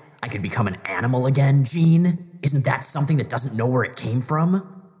 What? I could become an animal again, Jean? Isn't that something that doesn't know where it came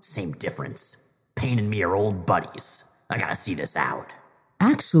from? Same difference. Pain and me are old buddies. I gotta see this out.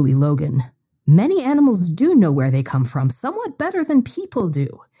 Actually, Logan, many animals do know where they come from somewhat better than people do.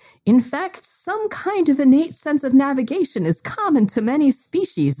 In fact, some kind of innate sense of navigation is common to many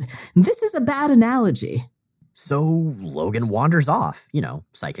species. This is a bad analogy. So Logan wanders off,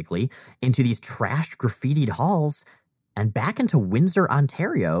 psychically, into these trashed, graffitied halls, and back into Windsor,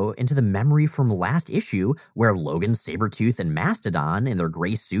 Ontario, into the memory from last issue where Logan, Sabretooth, and Mastodon in their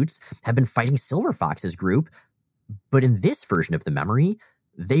gray suits have been fighting Silver Fox's group. But in this version of the memory,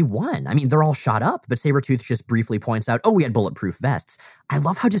 they won. I mean, they're all shot up, but Sabretooth just briefly points out, oh, we had bulletproof vests. I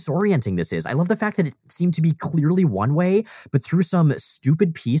love how disorienting this is. I love the fact that it seemed to be clearly one way, but through some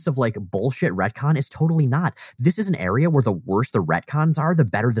stupid piece of like bullshit retcon, it's totally not. This is an area where the worse the retcons are, the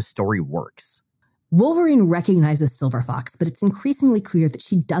better the story works. Wolverine recognizes Silver Fox, but it's increasingly clear that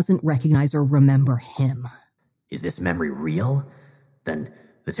she doesn't recognize or remember him. Is this memory real? Then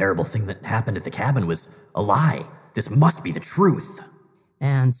the terrible thing that happened at the cabin was a lie. This must be the truth.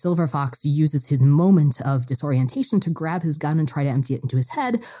 And Silver Fox uses his moment of disorientation to grab his gun and try to empty it into his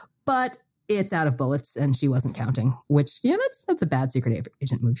head, but it's out of bullets and she wasn't counting, which, that's a bad secret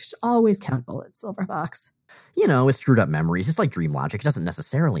agent move. You should always count bullets, Silver Fox. It's screwed up memories. It's like dream logic. It doesn't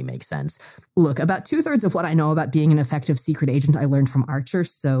necessarily make sense. Look, about 2/3 of what I know about being an effective secret agent I learned from Archer,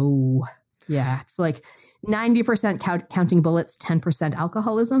 so yeah, it's like 90% counting bullets, 10%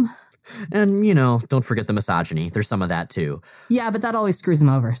 alcoholism. And, don't forget the misogyny. There's some of that too. Yeah, but that always screws him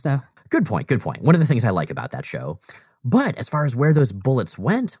over, so. Good point. One of the things I like about that show. But as far as where those bullets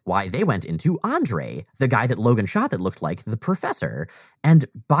went, why, they went into Andre, the guy that Logan shot that looked like the professor. And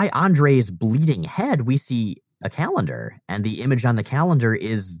by Andre's bleeding head, we see a calendar. And the image on the calendar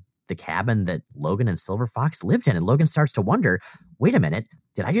is the cabin that Logan and Silver Fox lived in. And Logan starts to wonder, wait a minute,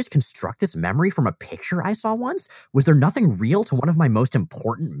 did I just construct this memory from a picture I saw once? Was there nothing real to one of my most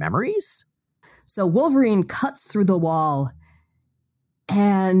important memories? So Wolverine cuts through the wall,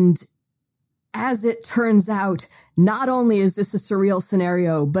 and as it turns out, not only is this a surreal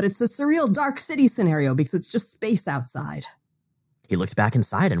scenario, but it's a surreal Dark City scenario because it's just space outside. He looks back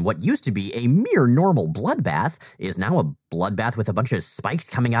inside, and what used to be a mere normal bloodbath is now a bloodbath with a bunch of spikes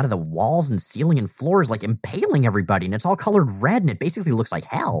coming out of the walls and ceiling and floors, like impaling everybody, and it's all colored red, and it basically looks like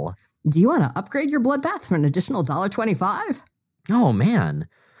hell. Do you want to upgrade your bloodbath for an additional $1.25? Oh, man.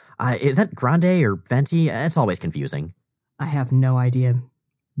 Is that Grande or Venti? It's always confusing. I have no idea.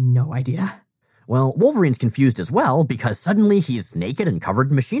 No idea. Well, Wolverine's confused as well, because suddenly he's naked and covered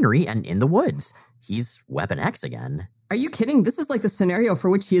in machinery and in the woods. He's Weapon X again. Are you kidding? This is like the scenario for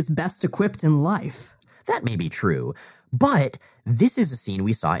which he is best equipped in life. That may be true, but this is a scene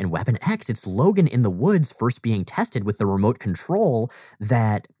we saw in Weapon X. It's Logan in the woods first being tested with the remote control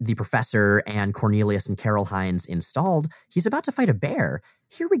that the professor and Cornelius and Carol Hines installed. He's about to fight a bear.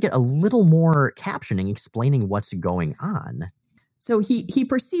 Here we get a little more captioning explaining what's going on. So he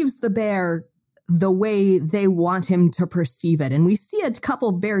perceives the bear the way they want him to perceive it. And we see a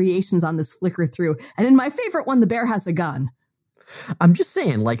couple variations on this flicker through. And in my favorite one, the bear has a gun. I'm just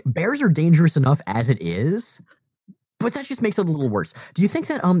saying, like, bears are dangerous enough as it is, but that just makes it a little worse. Do you think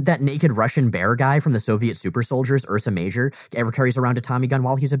that that naked Russian bear guy from the Soviet super soldiers, Ursa Major, ever carries around a Tommy gun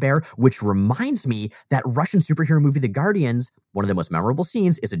while he's a bear? Which reminds me, that Russian superhero movie, The Guardians, one of the most memorable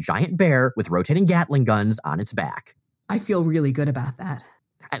scenes is a giant bear with rotating Gatling guns on its back. I feel really good about that.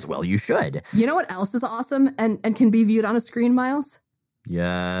 As well you should. You know what else is awesome and can be viewed on a screen, Miles?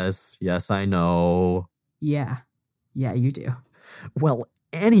 Yes, I know. Yeah, you do. Well,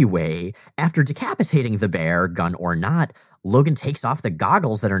 anyway, after decapitating the bear, gun or not, Logan takes off the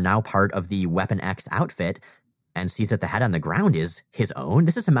goggles that are now part of the Weapon X outfit and sees that the head on the ground is his own.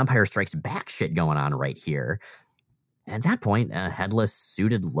 This is some Empire Strikes Back shit going on right here. At that point, a headless,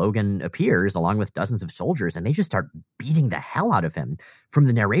 suited Logan appears along with dozens of soldiers, and they just start beating the hell out of him. From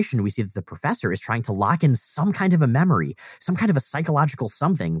the narration, we see that the professor is trying to lock in some kind of a memory, some kind of a psychological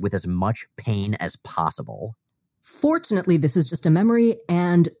something with as much pain as possible. Fortunately, this is just a memory,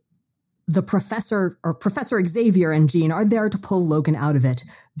 and the professor, or Professor Xavier and Jean, are there to pull Logan out of it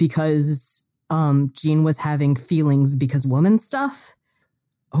because Jean was having feelings because woman stuff.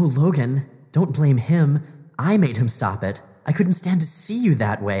 Oh, Logan, don't blame him. I made him stop it. I couldn't stand to see you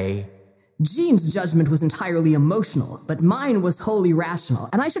that way. Jean's judgment was entirely emotional, but mine was wholly rational.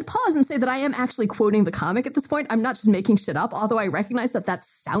 And I should pause and say that I am actually quoting the comic at this point. I'm not just making shit up, although I recognize that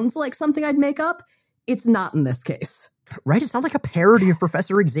sounds like something I'd make up. It's not in this case. Right? It sounds like a parody of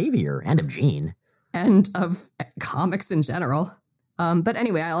Professor Xavier and of Jean. And of comics in general. But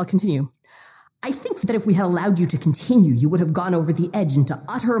anyway, I'll continue. I think that if we had allowed you to continue, you would have gone over the edge into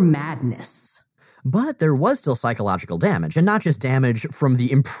utter madness. But there was still psychological damage, and not just damage from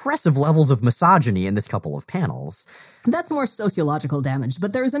the impressive levels of misogyny in this couple of panels. That's more sociological damage,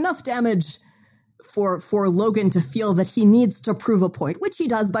 but there's enough damage for Logan to feel that he needs to prove a point, which he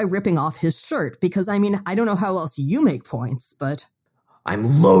does by ripping off his shirt, because, I mean, I don't know how else you make points, but...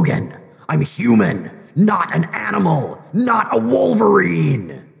 I'm Logan. I'm human, not an animal, not a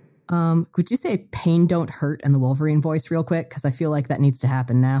Wolverine. Could you say pain don't hurt in the Wolverine voice real quick? Because I feel like that needs to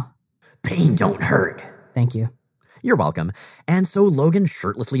happen now. Pain don't hurt. Thank you. You're welcome. And so Logan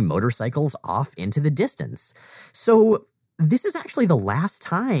shirtlessly motorcycles off into the distance. So this is actually the last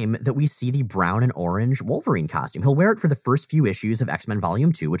time that we see the brown and orange Wolverine costume. He'll wear it for the first few issues of X-Men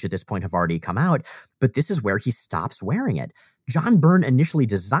Volume 2, which at this point have already come out, but this is where he stops wearing it. John Byrne initially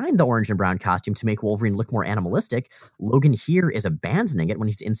designed the orange and brown costume to make Wolverine look more animalistic. Logan here is abandoning it when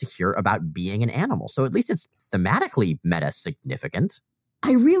he's insecure about being an animal. So at least it's thematically meta-significant.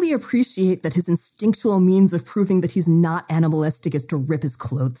 I really appreciate that his instinctual means of proving that he's not animalistic is to rip his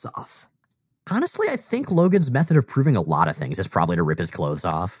clothes off. Honestly, I think Logan's method of proving a lot of things is probably to rip his clothes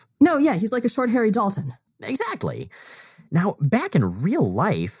off. No, yeah, he's like a short, hairy Dalton. Exactly. Now, back in real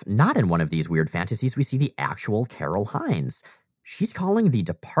life, not in one of these weird fantasies, we see the actual Carol Hines. She's calling the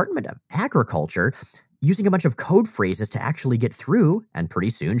Department of Agriculture, using a bunch of code phrases to actually get through, and pretty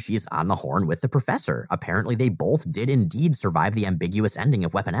soon she's on the horn with the professor. Apparently, they both did indeed survive the ambiguous ending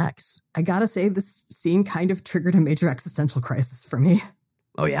of Weapon X. I gotta say, this scene kind of triggered a major existential crisis for me.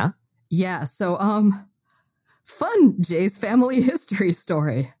 Oh, yeah? Yeah, so, fun Jay's family history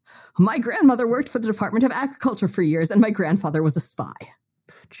story. My grandmother worked for the Department of Agriculture for years, and my grandfather was a spy.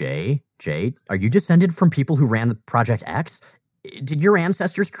 Jay, are you descended from people who ran Project X? Did your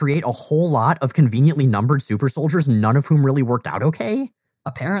ancestors create a whole lot of conveniently numbered super soldiers, none of whom really worked out okay?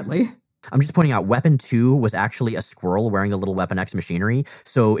 Apparently. I'm just pointing out, Weapon 2 was actually a squirrel wearing a little Weapon X machinery,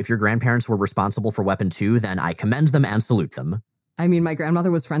 so if your grandparents were responsible for Weapon 2, then I commend them and salute them. I mean, my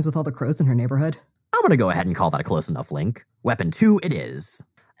grandmother was friends with all the crows in her neighborhood. I'm gonna go ahead and call that a close enough link. Weapon 2 it is.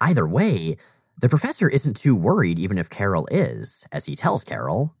 Either way, the professor isn't too worried even if Carol is, as he tells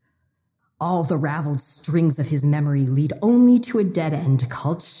Carol. All the raveled strings of his memory lead only to a dead end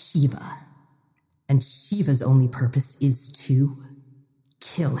called Shiva. And Shiva's only purpose is to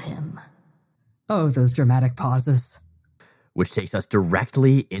kill him. Oh, those dramatic pauses. Which takes us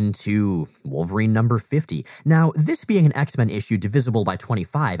directly into Wolverine number 50. Now, this being an X-Men issue divisible by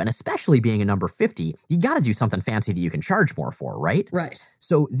 25, and especially being a number 50, you gotta do something fancy that you can charge more for, right? Right.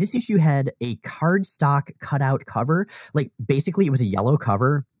 So this issue had a cardstock cutout cover. Like, basically, it was a yellow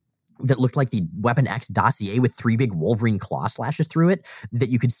cover that looked like the Weapon X dossier with 3 big Wolverine claw slashes through it that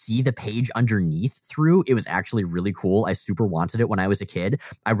you could see the page underneath through. It was actually really cool. I super wanted it when I was a kid.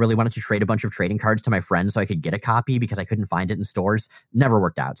 I really wanted to trade a bunch of trading cards to my friends so I could get a copy because I couldn't find it in stores. Never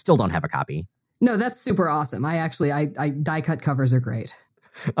worked out. Still don't have a copy. No, that's super awesome. I die cut covers are great.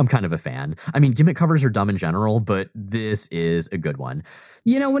 I'm kind of a fan. I mean, gimmick covers are dumb in general, but this is a good one.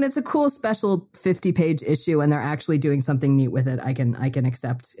 You know, when it's a cool special 50-page issue and they're actually doing something neat with it, I can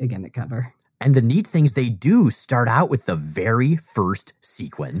accept a gimmick cover. And the neat things they do start out with the very first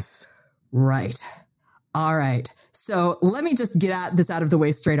sequence. Right. All right. So let me just get this out of the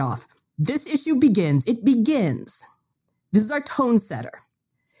way straight off. This issue begins. It begins. This is our tone setter.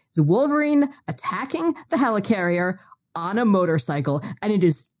 It's Wolverine attacking the helicarrier on a motorcycle, and it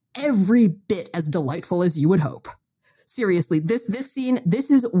is every bit as delightful as you would hope. Seriously, this scene, this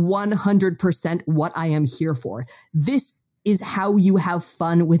is 100% what I am here for. This is how you have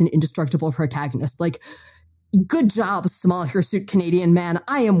fun with an indestructible protagonist. Like, good job, small hirsute Canadian man.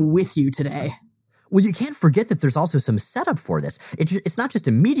 I am with you today. Well, you can't forget that there's also some setup for this. It's not just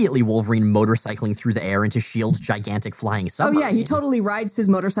immediately Wolverine motorcycling through the air into S.H.I.E.L.D.'s gigantic flying submarine. Oh yeah, he totally rides his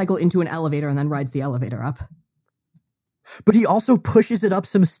motorcycle into an elevator and then rides the elevator up. But he also pushes it up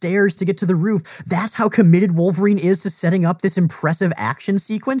some stairs to get to the roof. That's how committed Wolverine is to setting up this impressive action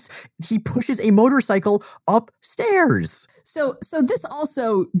sequence. He pushes a motorcycle upstairs. So this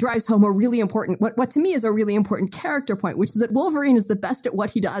also drives home a really important, what to me is a really important character point, which is that Wolverine is the best at what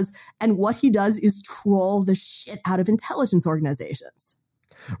he does, and what he does is troll the shit out of intelligence organizations.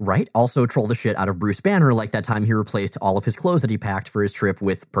 Right? Also troll the shit out of Bruce Banner, like that time he replaced all of his clothes that he packed for his trip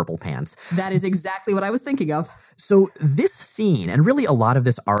with purple pants. That is exactly what I was thinking of. So this scene, and really a lot of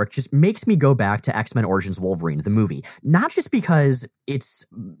this arc, just makes me go back to X-Men Origins Wolverine, the movie. Not just because it's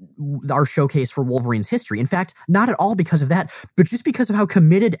our showcase for Wolverine's history. In fact, not at all because of that, but just because of how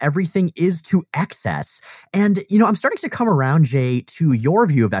committed everything is to excess. And, you know, I'm starting to come around, Jay, to your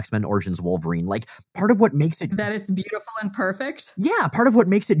view of X-Men Origins Wolverine. Like, part of what makes it... That it's beautiful and perfect? Yeah, part of what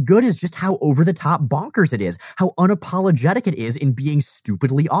makes it good is just how over-the-top bonkers it is, how unapologetic it is in being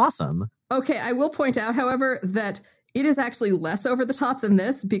stupidly awesome. Okay, I will point out, however, that it is actually less over the top than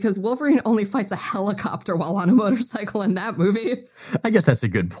this because Wolverine only fights a helicopter while on a motorcycle in that movie. I guess that's a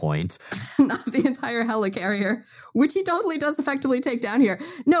good point. Not the entire helicarrier, which he totally does effectively take down here.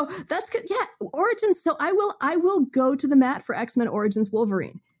 No, that's good. Yeah, Origins. So I will go to the mat for X-Men Origins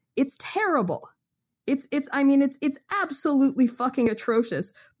Wolverine. It's terrible. It's absolutely fucking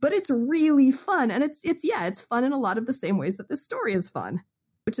atrocious, but it's really fun. And it's fun in a lot of the same ways that this story is fun,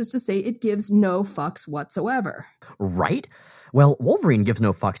 which is to say it gives no fucks whatsoever. Right? Well, Wolverine gives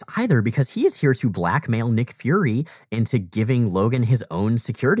no fucks either because he is here to blackmail Nick Fury into giving Logan his own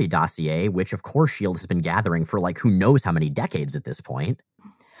security dossier, which of course S.H.I.E.L.D. has been gathering for like who knows how many decades at this point.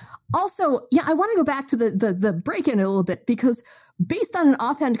 Also, yeah, I want to go back to the break-in a little bit because based on an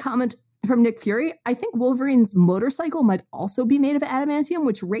offhand comment from Nick Fury, I think Wolverine's motorcycle might also be made of adamantium,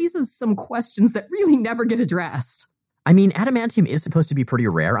 which raises some questions that really never get addressed. I mean, adamantium is supposed to be pretty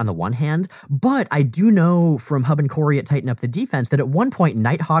rare on the one hand, but I do know from Hub and Corey at Tighten Up the Defense that at one point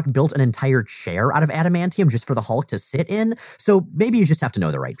Nighthawk built an entire chair out of adamantium just for the Hulk to sit in, so maybe you just have to know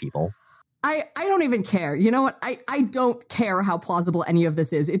the right people. I don't even care. You know what? I don't care how plausible any of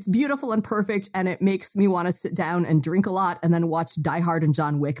this is. It's beautiful and perfect, and it makes me want to sit down and drink a lot and then watch Die Hard and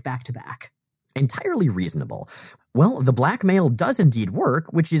John Wick back to back. Entirely reasonable. Well, the blackmail does indeed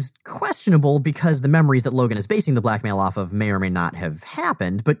work, which is questionable because the memories that Logan is basing the blackmail off of may or may not have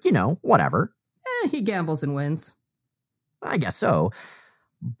happened, but, you know, whatever. He gambles and wins. I guess so.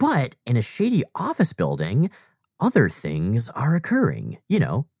 But in a shady office building, other things are occurring, you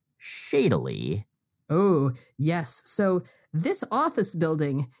know, shadily. Oh, yes. So this office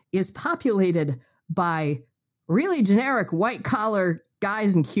building is populated by really generic white-collar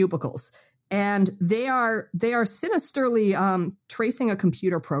guys in cubicles. And they are sinisterly tracing a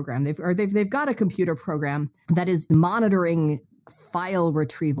computer program. They've got a computer program that is monitoring file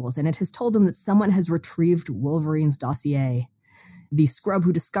retrievals, and it has told them that someone has retrieved Wolverine's dossier. The scrub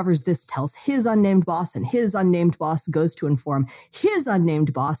who discovers this tells his unnamed boss, and his unnamed boss goes to inform his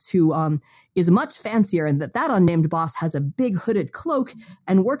unnamed boss, who is much fancier, and that unnamed boss has a big hooded cloak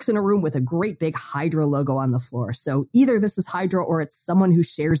and works in a room with a great big Hydra logo on the floor. So either this is Hydra or it's someone who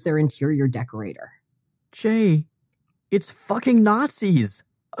shares their interior decorator. Jay, it's fucking Nazis.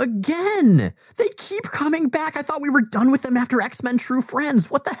 Again! They keep coming back. I thought we were done with them after X-Men True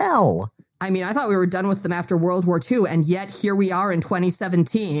Friends. What the hell? I mean, I thought we were done with them after World War II, and yet here we are in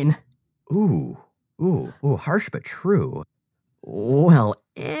 2017. Ooh, harsh but true. Well,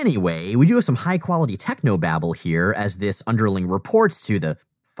 anyway, we do have some high-quality technobabble here as this underling reports to the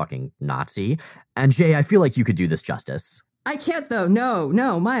fucking Nazi. And Jay, I feel like you could do this justice. I can't, though.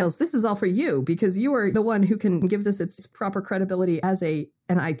 No, Miles, this is all for you, because you are the one who can give this its proper credibility as an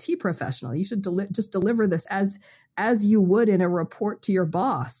IT professional. You should just deliver this as you would in a report to your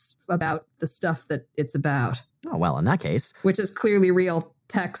boss about the stuff that it's about. Oh, well, in that case. Which is clearly real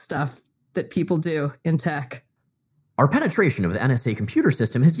tech stuff that people do in tech. Our penetration of the NSA computer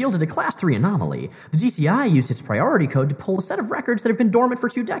system has yielded a Class 3 anomaly. The DCI used its priority code to pull a set of records that have been dormant for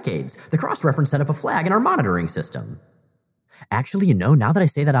 2 decades. The cross-reference set up a flag in our monitoring system. Actually, you know, now that I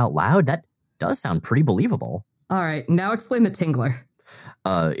say that out loud, that does sound pretty believable. All right, now explain the Tingler.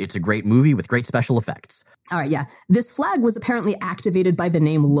 It's a great movie with great special effects. All right, yeah. This flag was apparently activated by the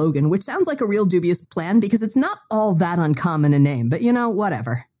name Logan, which sounds like a real dubious plan because it's not all that uncommon a name. But, you know,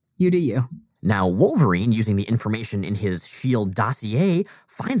 whatever. You do you. Now, Wolverine, using the information in his S.H.I.E.L.D. dossier,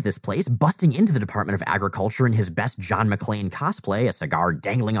 finds this place, busting into the Department of Agriculture in his best John McClane cosplay, a cigar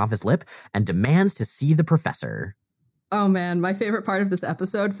dangling off his lip, and demands to see the professor. Oh man, my favorite part of this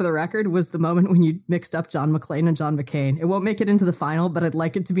episode, for the record, was the moment when you mixed up John McClane and John McCain. It won't make it into the final, but I'd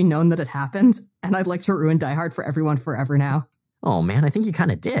like it to be known that it happened, and I'd like to ruin Die Hard for everyone forever now. Oh man, I think you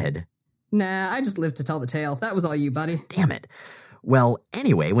kind of did. Nah, I just lived to tell the tale. That was all you, buddy. Damn it. Well,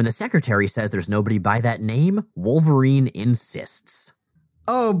 anyway, when the secretary says there's nobody by that name, Wolverine insists.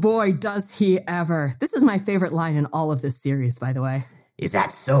 Oh boy, does he ever. This is my favorite line in all of this series, by the way. Is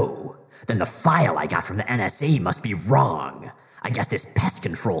that so? Then the file I got from the NSA must be wrong. I guess this pest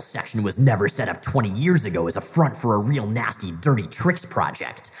control section was never set up 20 years ago as a front for a real nasty, dirty tricks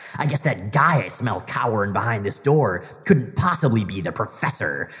project. I guess that guy I smell cowering behind this door couldn't possibly be the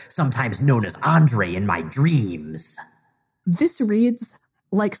professor, sometimes known as Andre in my dreams. This reads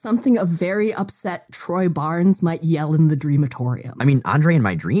like something a very upset Troy Barnes might yell in the Dreamatorium. I mean, Andre in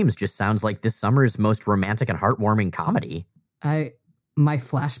my dreams just sounds like this summer's most romantic and heartwarming comedy. My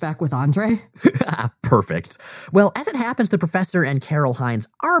flashback with Andre? Perfect. Well, as it happens, the professor and Carol Hines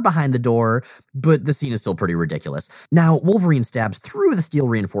are behind the door, but the scene is still pretty ridiculous. Now, Wolverine stabs through the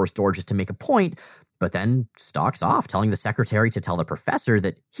steel-reinforced door just to make a point, but then stalks off, telling the secretary to tell the professor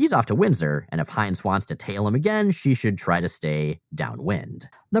that he's off to Windsor, and if Hines wants to tail him again, she should try to stay downwind.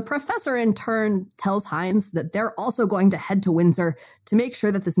 The professor, in turn, tells Hines that they're also going to head to Windsor to make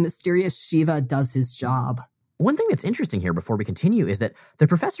sure that this mysterious Shiva does his job. One thing that's interesting here before we continue is that the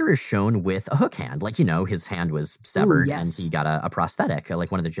professor is shown with a hook hand. Like, you know, his hand was severed. Ooh, yes. And he got a prosthetic,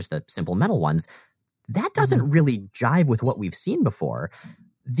 like one of the simple metal ones. that doesn't really jive with what we've seen before.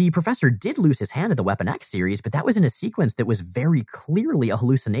 The professor did lose his hand in the Weapon X series, but that was in a sequence that was very clearly a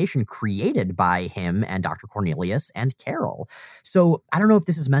hallucination created by him and Dr. Cornelius and Carol. So I don't know if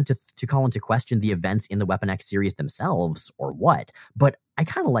this is meant to call into question the events in the Weapon X series themselves or what, but I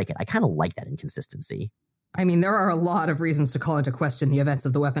kind of like it. I kind of like that inconsistency. I mean, there are a lot of reasons to call into question the events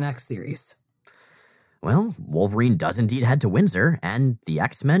of the Weapon X series. Well, Wolverine does indeed head to Windsor, and the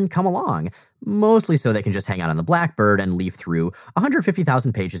X-Men come along, mostly so they can just hang out on the Blackbird and leaf through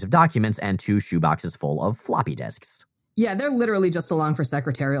 150,000 pages of documents and 2 shoeboxes full of floppy disks. Yeah, they're literally just along for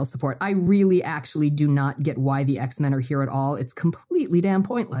secretarial support. I really actually do not get why the X-Men are here at all. It's completely damn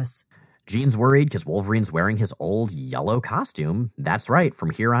pointless. Jean's worried because Wolverine's wearing his old yellow costume. That's right, from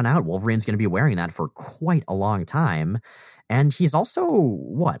here on out, Wolverine's going to be wearing that for quite a long time. And he's also,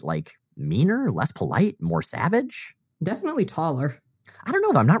 meaner, less polite, more savage? Definitely taller. I don't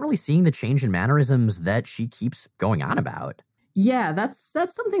know, though. I'm not really seeing the change in mannerisms that she keeps going on about. Yeah, that's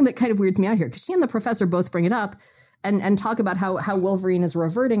something that kind of weirds me out here, because she and the professor both bring it up and talk about how Wolverine is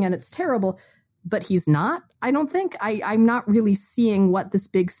reverting and it's terrible, but he's not, I don't think. I'm not really seeing what this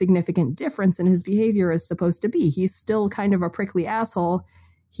big significant difference in his behavior is supposed to be. He's still kind of a prickly asshole.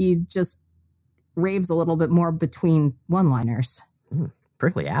 He just raves a little bit more between one-liners.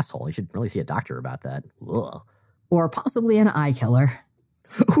 Prickly asshole. You should really see a doctor about that. Ugh. Or possibly an eye killer.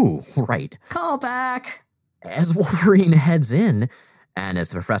 Ooh, right. Call back! As Wolverine heads in, and as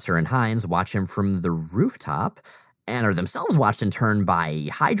the professor and Hines watch him from the rooftop, and are themselves watched in turn by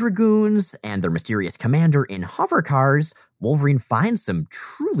Hydra goons and their mysterious commander in hover cars, Wolverine finds some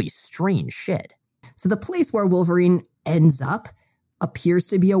truly strange shit. So the place where Wolverine ends up appears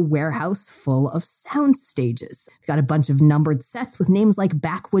to be a warehouse full of sound stages. It's got a bunch of numbered sets with names like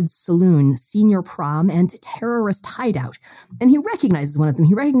Backwoods Saloon, Senior Prom, and Terrorist Hideout. And he recognizes one of them.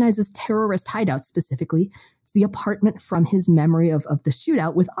 He recognizes Terrorist Hideout specifically. It's the apartment from his memory of the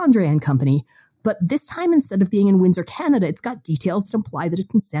shootout with Andre and company. But this time, instead of being in Windsor, Canada, it's got details that imply that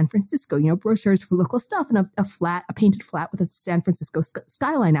it's in San Francisco. You know, brochures for local stuff and a painted flat with a San Francisco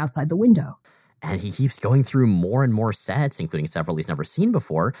skyline outside the window. And he keeps going through more and more sets, including several he's never seen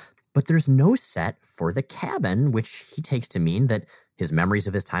before, but there's no set for the cabin, which he takes to mean that his memories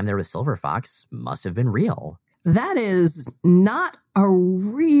of his time there with Silver Fox must have been real. That is not a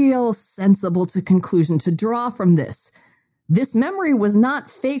real sensible conclusion to draw from this. This memory was not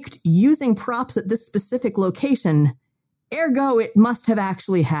faked using props at this specific location, ergo it must have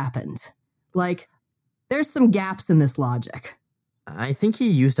actually happened. There's some gaps in this logic. I think he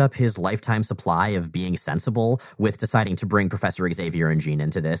used up his lifetime supply of being sensible with deciding to bring Professor Xavier and Jean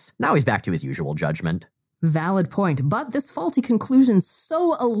into this. Now he's back to his usual judgment. Valid point, but this faulty conclusion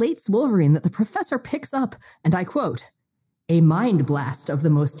so elates Wolverine that the professor picks up, and I quote, "a mind blast of the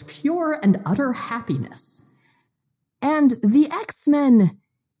most pure and utter happiness." And the X-Men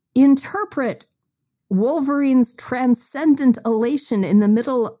interpret Wolverine's transcendent elation in the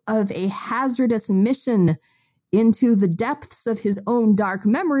middle of a hazardous mission into the depths of his own dark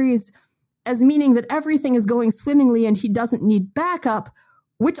memories as meaning that everything is going swimmingly and he doesn't need backup,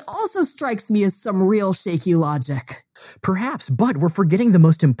 which also strikes me as some real shaky logic. Perhaps, but we're forgetting the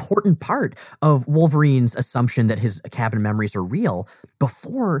most important part of Wolverine's assumption that his cabin memories are real.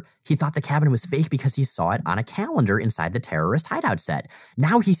 Before, he thought the cabin was fake because he saw it on a calendar inside the Terrorist Hideout set.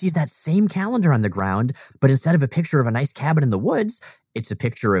 Now he sees that same calendar on the ground, but instead of a picture of a nice cabin in the woods, it's a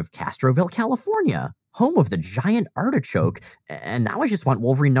picture of Castroville, California, home of the giant artichoke. And now I just want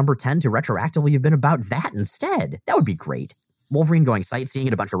Wolverine number 10 to retroactively have been about that instead. That would be great. Wolverine going sightseeing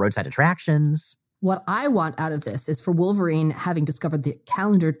at a bunch of roadside attractions. What I want out of this is for Wolverine, having discovered the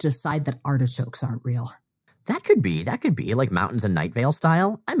calendar, to decide that artichokes aren't real. That could be, like Mountains and Night Vale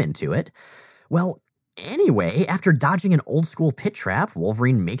style. I'm into it. Well, anyway, after dodging an old-school pit trap,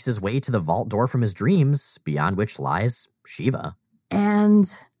 Wolverine makes his way to the vault door from his dreams, beyond which lies Shiva.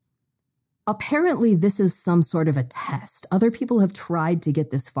 And apparently this is some sort of a test. Other people have tried to get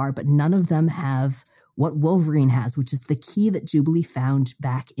this far, but none of them have what Wolverine has, which is the key that Jubilee found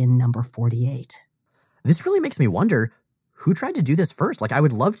back in number 48. This really makes me wonder, who tried to do this first? I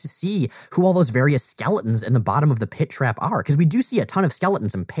would love to see who all those various skeletons in the bottom of the pit trap are, because we do see a ton of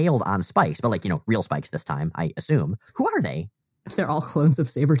skeletons impaled on spikes, but real spikes this time, I assume. Who are they? They're all clones of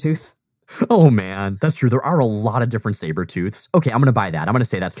Sabretooth. Oh man, that's true. There are a lot of different Sabretooths. Okay, I'm going to buy that. I'm going to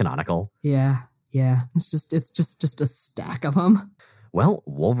say that's canonical. Yeah. It's just a stack of them. Well,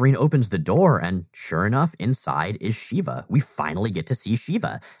 Wolverine opens the door, and sure enough, inside is Shiva. We finally get to see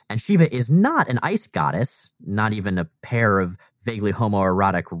Shiva. And Shiva is not an ice goddess, not even a pair of vaguely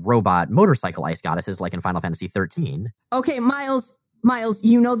homoerotic robot motorcycle ice goddesses like in Final Fantasy XIII. Okay, Miles, Miles,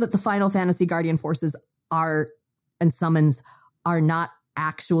 you know that the Final Fantasy Guardian Forces and summons are not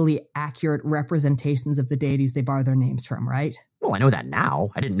actually accurate representations of the deities they borrow their names from, right? Well, I know that now.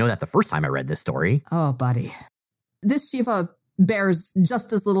 I didn't know that the first time I read this story. Oh, buddy. This Shiva bears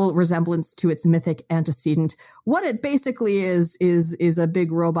just as little resemblance to its mythic antecedent. What it basically is a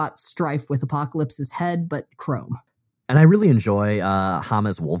big robot Strife with Apocalypse's head, but chrome. And I really enjoy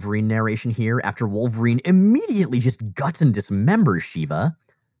Hama's Wolverine narration here after Wolverine immediately just guts and dismembers Shiva.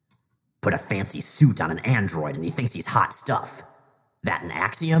 Put a fancy suit on an android and he thinks he's hot stuff. That an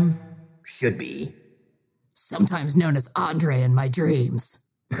axiom? Should be. Sometimes known as Andre in my dreams.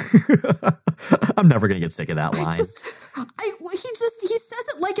 I'm never going to get sick of that line. He says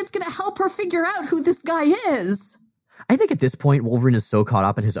it like it's going to help her figure out who this guy is. I think at this point, Wolverine is so caught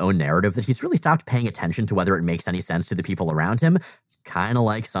up in his own narrative that he's really stopped paying attention to whether it makes any sense to the people around him, kind of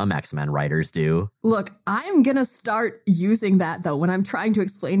like some X-Men writers do. Look, I'm going to start using that, though, when I'm trying to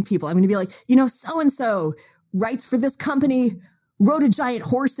explain people. I'm going to be like, so-and-so writes for this company, rode a giant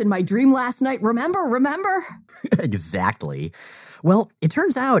horse in my dream last night. Remember? Exactly. Well, it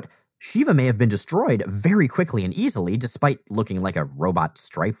turns out Shiva may have been destroyed very quickly and easily, despite looking like a robot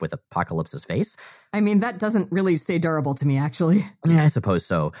Strife with Apocalypse's face. I mean, that doesn't really say durable to me, actually. Yeah, I suppose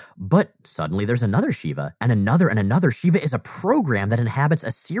so. But suddenly there's another Shiva, and another. Shiva is a program that inhabits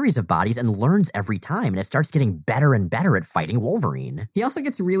a series of bodies and learns every time, and it starts getting better and better at fighting Wolverine. He also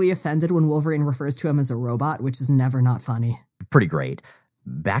gets really offended when Wolverine refers to him as a robot, which is never not funny. Pretty great.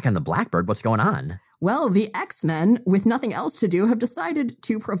 Back on the Blackbird, what's going on? Well, the X-Men, with nothing else to do, have decided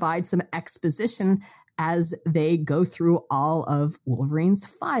to provide some exposition as they go through all of Wolverine's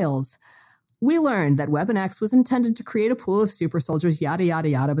files. We learned that Weapon X was intended to create a pool of super soldiers, yada, yada,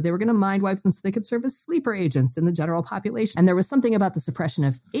 yada, but they were going to mind wipe them so they could serve as sleeper agents in the general population. And there was something about the suppression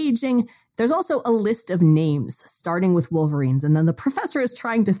of aging. There's also a list of names, starting with Wolverine's. And then the professor is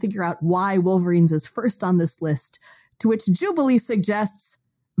trying to figure out why Wolverine's is first on this list, to which Jubilee suggests,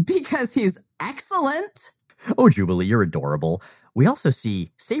 because he's excellent. Oh, Jubilee, you're adorable. We also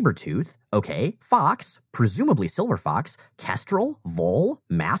see Sabretooth, okay, Fox, presumably Silver Fox, Kestrel, Vol,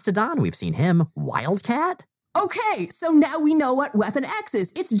 Mastodon, we've seen him, Wildcat. Okay, so now we know what Weapon X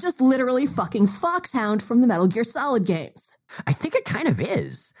is. It's just literally fucking Foxhound from the Metal Gear Solid games. I think it kind of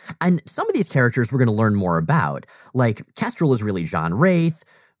is. And some of these characters we're going to learn more about. Like, Kestrel is really John Wraith,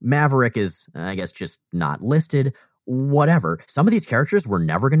 Maverick is, I guess, just not listed. Whatever. Some of these characters we're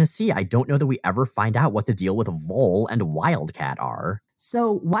never going to see. I don't know that we ever find out what the deal with Vol and Wildcat are.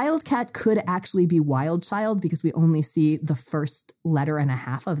 So Wildcat could actually be Wildchild because we only see the first letter and a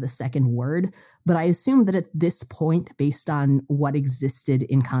half of the second word. But I assume that at this point, based on what existed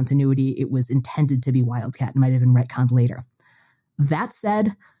in continuity, it was intended to be Wildcat and might have been retconned later. That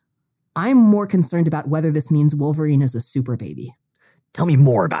said, I'm more concerned about whether this means Wolverine is a super baby. Tell me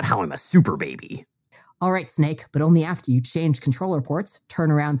more about how I'm a super baby. All right, Snake, but only after you change controller ports, turn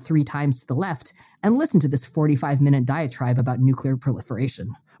around 3 times to the left, and listen to this 45-minute diatribe about nuclear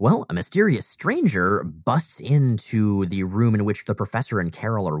proliferation. Well, a mysterious stranger busts into the room in which the professor and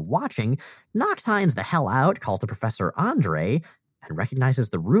Carol are watching, knocks Hines the hell out, calls the professor Andre, and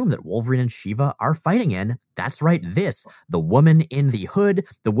recognizes the room that Wolverine and Shiva are fighting in. That's right, the woman in the hood,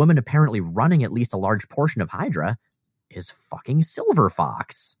 the woman apparently running at least a large portion of Hydra, is fucking Silver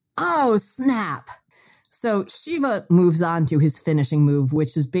Fox. Oh, snap! So Shiva moves on to his finishing move,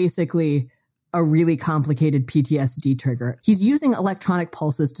 which is basically a really complicated PTSD trigger. He's using electronic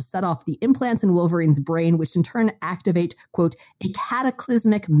pulses to set off the implants in Wolverine's brain, which in turn activate, quote, a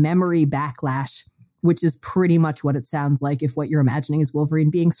cataclysmic memory backlash, which is pretty much what it sounds like if what you're imagining is Wolverine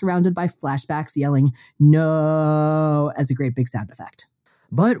being surrounded by flashbacks yelling, "No," as a great big sound effect.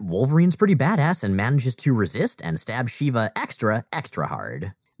 But Wolverine's pretty badass and manages to resist and stab Shiva extra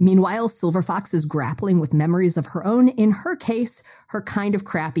hard. Meanwhile, Silver Fox is grappling with memories of her own, in her case, her kind of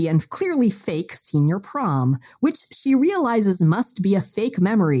crappy and clearly fake senior prom, which she realizes must be a fake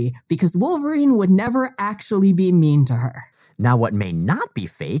memory because Wolverine would never actually be mean to her. Now, what may not be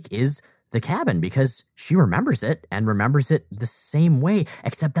fake is the cabin, because she remembers it and remembers it the same way,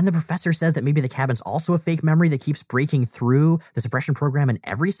 except then the professor says that maybe the cabin's also a fake memory that keeps breaking through the suppression program in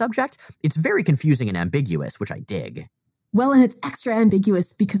every subject. It's very confusing and ambiguous, which I dig. Well, and it's extra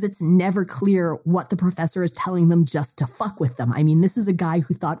ambiguous because it's never clear what the professor is telling them just to fuck with them. I mean, this is a guy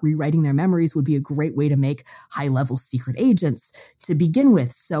who thought rewriting their memories would be a great way to make high-level secret agents to begin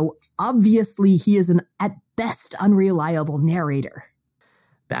with. So obviously he is an, at best, unreliable narrator.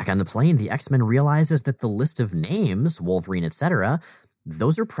 Back on the plane, the X-Men realizes that the list of names, Wolverine, etc.,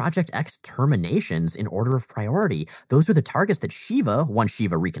 Those are Project X terminations in order of priority. Those are the targets that Shiva, once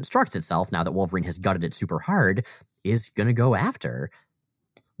Shiva reconstructs itself, now that Wolverine has gutted it super hard, is going to go after.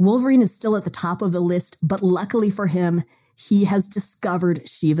 Wolverine is still at the top of the list, but luckily for him, he has discovered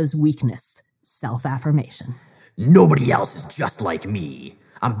Shiva's weakness, self-affirmation. Nobody else is just like me.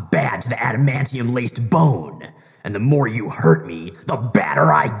 I'm bad to the adamantium-laced bone. And the more you hurt me, the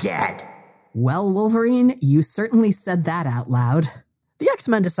badder I get. Well, Wolverine, you certainly said that out loud. The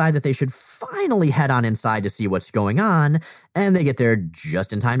X-Men decide that they should finally head on inside to see what's going on, and they get there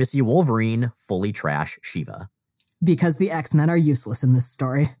just in time to see Wolverine fully trash Shiva. Because the X-Men are useless in this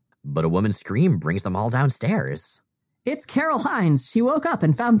story. But a woman's scream brings them all downstairs. It's Carol Hines. She woke up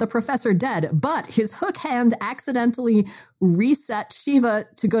and found the professor dead, but his hook hand accidentally reset Shiva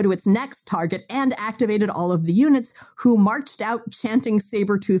to go to its next target and activated all of the units who marched out chanting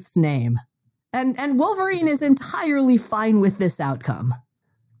Sabretooth's name. And Wolverine is entirely fine with this outcome.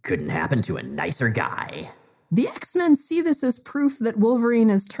 Couldn't happen to a nicer guy. The X-Men see this as proof that Wolverine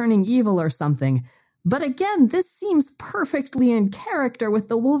is turning evil or something. But again, this seems perfectly in character with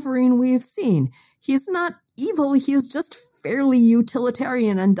the Wolverine we've seen. He's not evil, he's just fairly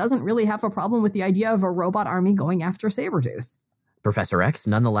utilitarian and doesn't really have a problem with the idea of a robot army going after Sabretooth. Professor X,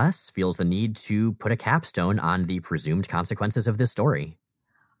 nonetheless, feels the need to put a capstone on the presumed consequences of this story.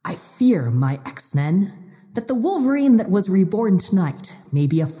 I fear, my X-Men, that the Wolverine that was reborn tonight may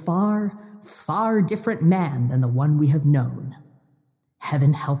be a far, far different man than the one we have known.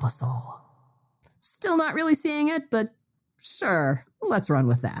 Heaven help us all. Still not really seeing it, but sure, let's run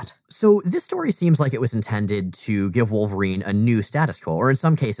with that. So this story seems like it was intended to give Wolverine a new status quo, or in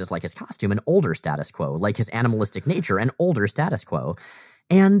some cases, like his costume, an older status quo, like his animalistic nature, an older status quo.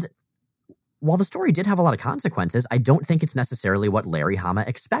 And while the story did have a lot of consequences, I don't think it's necessarily what Larry Hama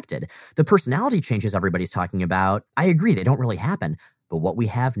expected. The personality changes everybody's talking about, I agree, they don't really happen. But what we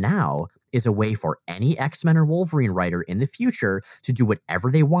have now is a way for any X-Men or Wolverine writer in the future to do whatever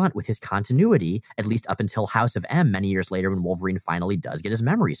they want with his continuity, at least up until House of M many years later when Wolverine finally does get his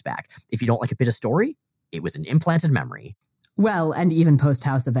memories back. If you don't like a bit of story, it was an implanted memory. Well, and even post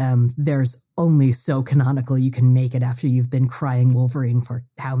House of M, there's only so canonical you can make it after you've been crying Wolverine for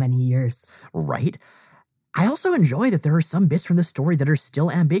how many years? Right? I also enjoy that there are some bits from the story that are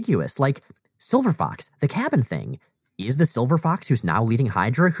still ambiguous, like Silver Fox, the cabin thing. Is the Silver Fox who's now leading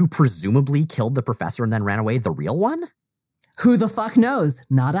Hydra, who presumably killed the professor and then ran away, the real one? Who the fuck knows?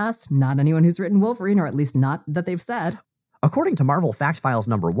 Not us, not anyone who's written Wolverine, or at least not that they've said. According to Marvel Fact Files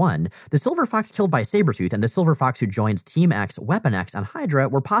 #1, the Silver Fox killed by Sabretooth and the Silver Fox who joins Team X, Weapon X on Hydra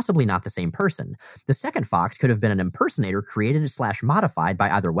were possibly not the same person. The second Fox could have been an impersonator created/modified by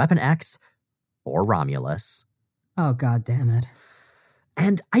either Weapon X or Romulus. Oh, god damn it.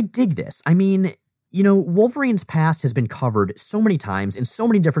 And I dig this. I mean, you know, Wolverine's past has been covered so many times in so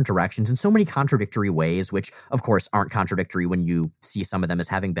many different directions in so many contradictory ways, which of course aren't contradictory when you see some of them as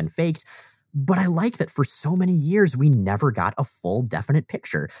having been faked. But I like that for so many years, we never got a full definite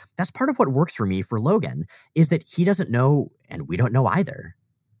picture. That's part of what works for me for Logan, is that he doesn't know and we don't know either.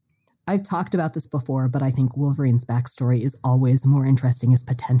 I've talked about this before, but I think Wolverine's backstory is always more interesting as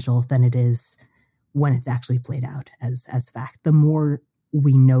potential than it is when it's actually played out as fact. The more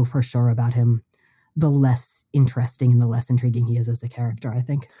we know for sure about him, the less interesting and the less intriguing he is as a character, I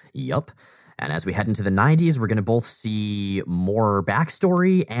think. Yup. And as we head into the 90s, we're going to both see more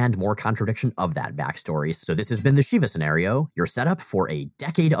backstory and more contradiction of that backstory. So this has been the Shiva scenario, your setup for a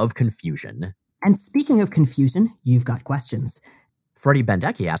decade of confusion. And speaking of confusion, you've got questions. Freddie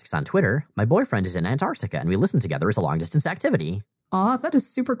Bendecki asks on Twitter, my boyfriend is in Antarctica and we listen together as a long-distance activity. Aw, that is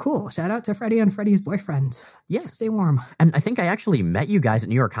super cool. Shout out to Freddie and Freddie's boyfriend. Yeah. Stay warm. And I think I actually met you guys at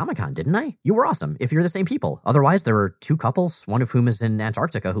New York Comic Con, didn't I? You were awesome, if you're the same people. Otherwise, there are two couples, one of whom is in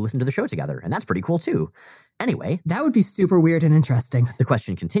Antarctica, who listen to the show together, and that's pretty cool too. Anyway. That would be super weird and interesting. The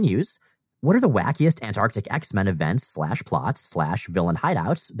question continues, what are the wackiest Antarctic X-Men events/plots/villain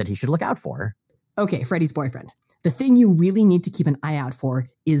hideouts that he should look out for? Okay, Freddie's boyfriend. The thing you really need to keep an eye out for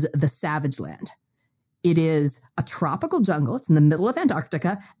is the Savage Land. It is a tropical jungle. It's in the middle of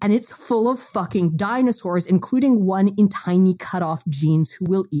Antarctica, and it's full of fucking dinosaurs, including one in tiny cut-off genes who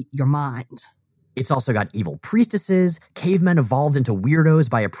will eat your mind. It's also got evil priestesses, cavemen evolved into weirdos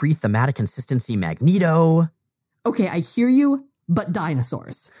by a pre-thematic consistency Magneto. Okay, I hear you, but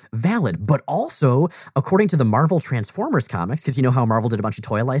dinosaurs. Valid, but also, according to the Marvel Transformers comics, because you know how Marvel did a bunch of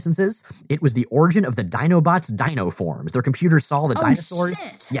toy licenses, it was the origin of the Dinobots' dino forms. Their computers saw the dinosaurs.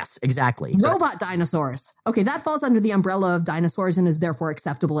 Shit. Yes, exactly. Robot dinosaurs. Okay, that falls under the umbrella of dinosaurs and is therefore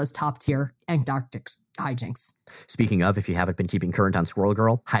acceptable as top-tier Antarctic hijinks. Speaking of, if you haven't been keeping current on Squirrel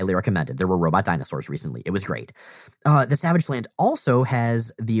Girl, highly recommended. There were robot dinosaurs recently. It was great. The Savage Land also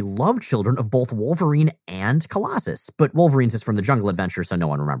has the love children of both Wolverine and Colossus, but Wolverine's is from the Jungle Adventure, so no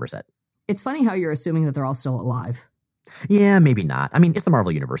one remembers it. It's funny how you're assuming that they're all still alive. Yeah, maybe not. I mean, it's the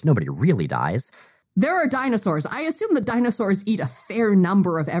Marvel Universe. Nobody really dies. There are dinosaurs. I assume that dinosaurs eat a fair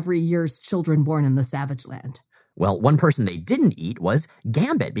number of every year's children born in the Savage Land. Well, one person they didn't eat was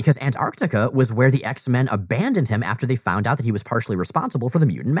Gambit, because Antarctica was where the X-Men abandoned him after they found out that he was partially responsible for the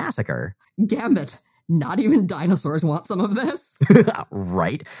mutant massacre. Gambit. Not even dinosaurs want some of this.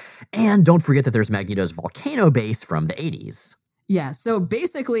 Right. And don't forget that there's Magneto's volcano base from the 80s. Yeah, so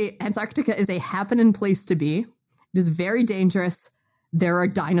basically, Antarctica is a happening place to be. It is very dangerous. There are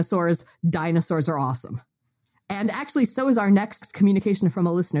dinosaurs. Dinosaurs are awesome. And actually, so is our next communication from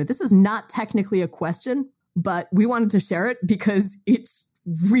a listener. This is not technically a question, but we wanted to share it because it's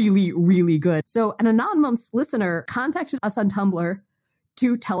really, really good. So an anonymous listener contacted us on Tumblr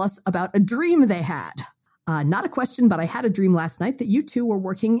to tell us about a dream they had. Not a question, but I had a dream last night that you two were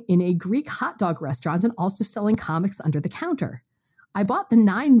working in a Greek hot dog restaurant and also selling comics under the counter. I bought the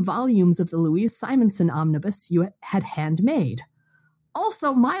 9 volumes of the Louise Simonson omnibus you had handmade.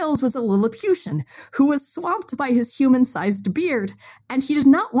 Also, Miles was a Lilliputian who was swamped by his human-sized beard, and he did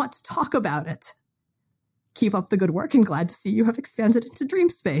not want to talk about it. Keep up the good work and glad to see you have expanded into dream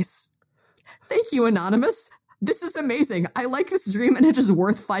space. Thank you, Anonymous. This is amazing. I like this dream and it is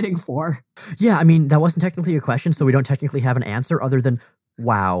worth fighting for. Yeah, I mean, that wasn't technically a question, so we don't technically have an answer other than,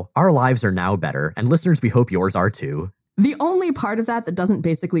 wow, our lives are now better, and listeners, we hope yours are too. The only part of that doesn't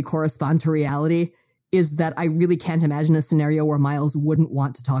basically correspond to reality is that I really can't imagine a scenario where Miles wouldn't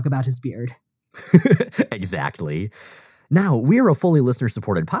want to talk about his beard. Exactly. Now, we're a fully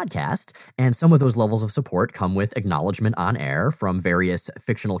listener-supported podcast, and some of those levels of support come with acknowledgement on air from various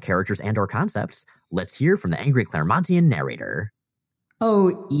fictional characters and or concepts. Let's hear from the angry Claremontian narrator.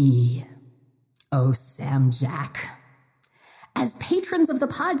 Oh, E. Oh, Sam Jack. As patrons of the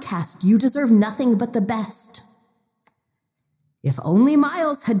podcast, you deserve nothing but the best. If only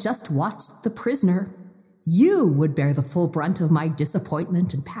Miles had just watched The Prisoner, you would bear the full brunt of my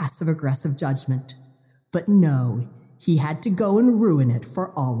disappointment and passive-aggressive judgment. But no, he had to go and ruin it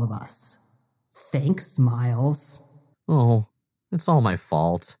for all of us. Thanks, Miles. Oh, it's all my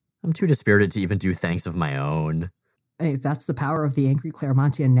fault. I'm too dispirited to even do thanks of my own. Hey, that's the power of the angry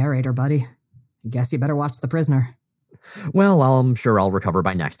Claremontian narrator, buddy. Guess you better watch The Prisoner. Well, I'm sure I'll recover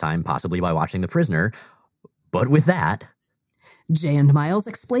by next time, possibly by watching The Prisoner. But with that... Jay and Miles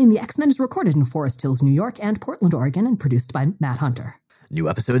Explain the X-Men is recorded in Forest Hills, New York, and Portland, Oregon, and produced by Matt Hunter. New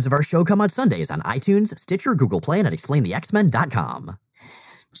episodes of our show come out Sundays on iTunes, Stitcher, Google Play, and at explainthexmen.com.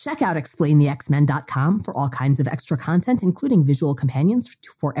 Check out explainthexmen.com for all kinds of extra content, including visual companions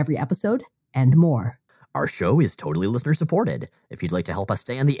for every episode and more. Our show is totally listener-supported. If you'd like to help us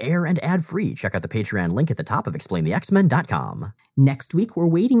stay on the air and ad-free, check out the Patreon link at the top of explainthexmen.com. Next week, we're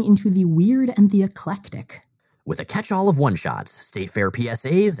wading into the weird and the eclectic. With a catch-all of one-shots, state fair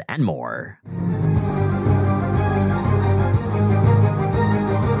PSAs, and more.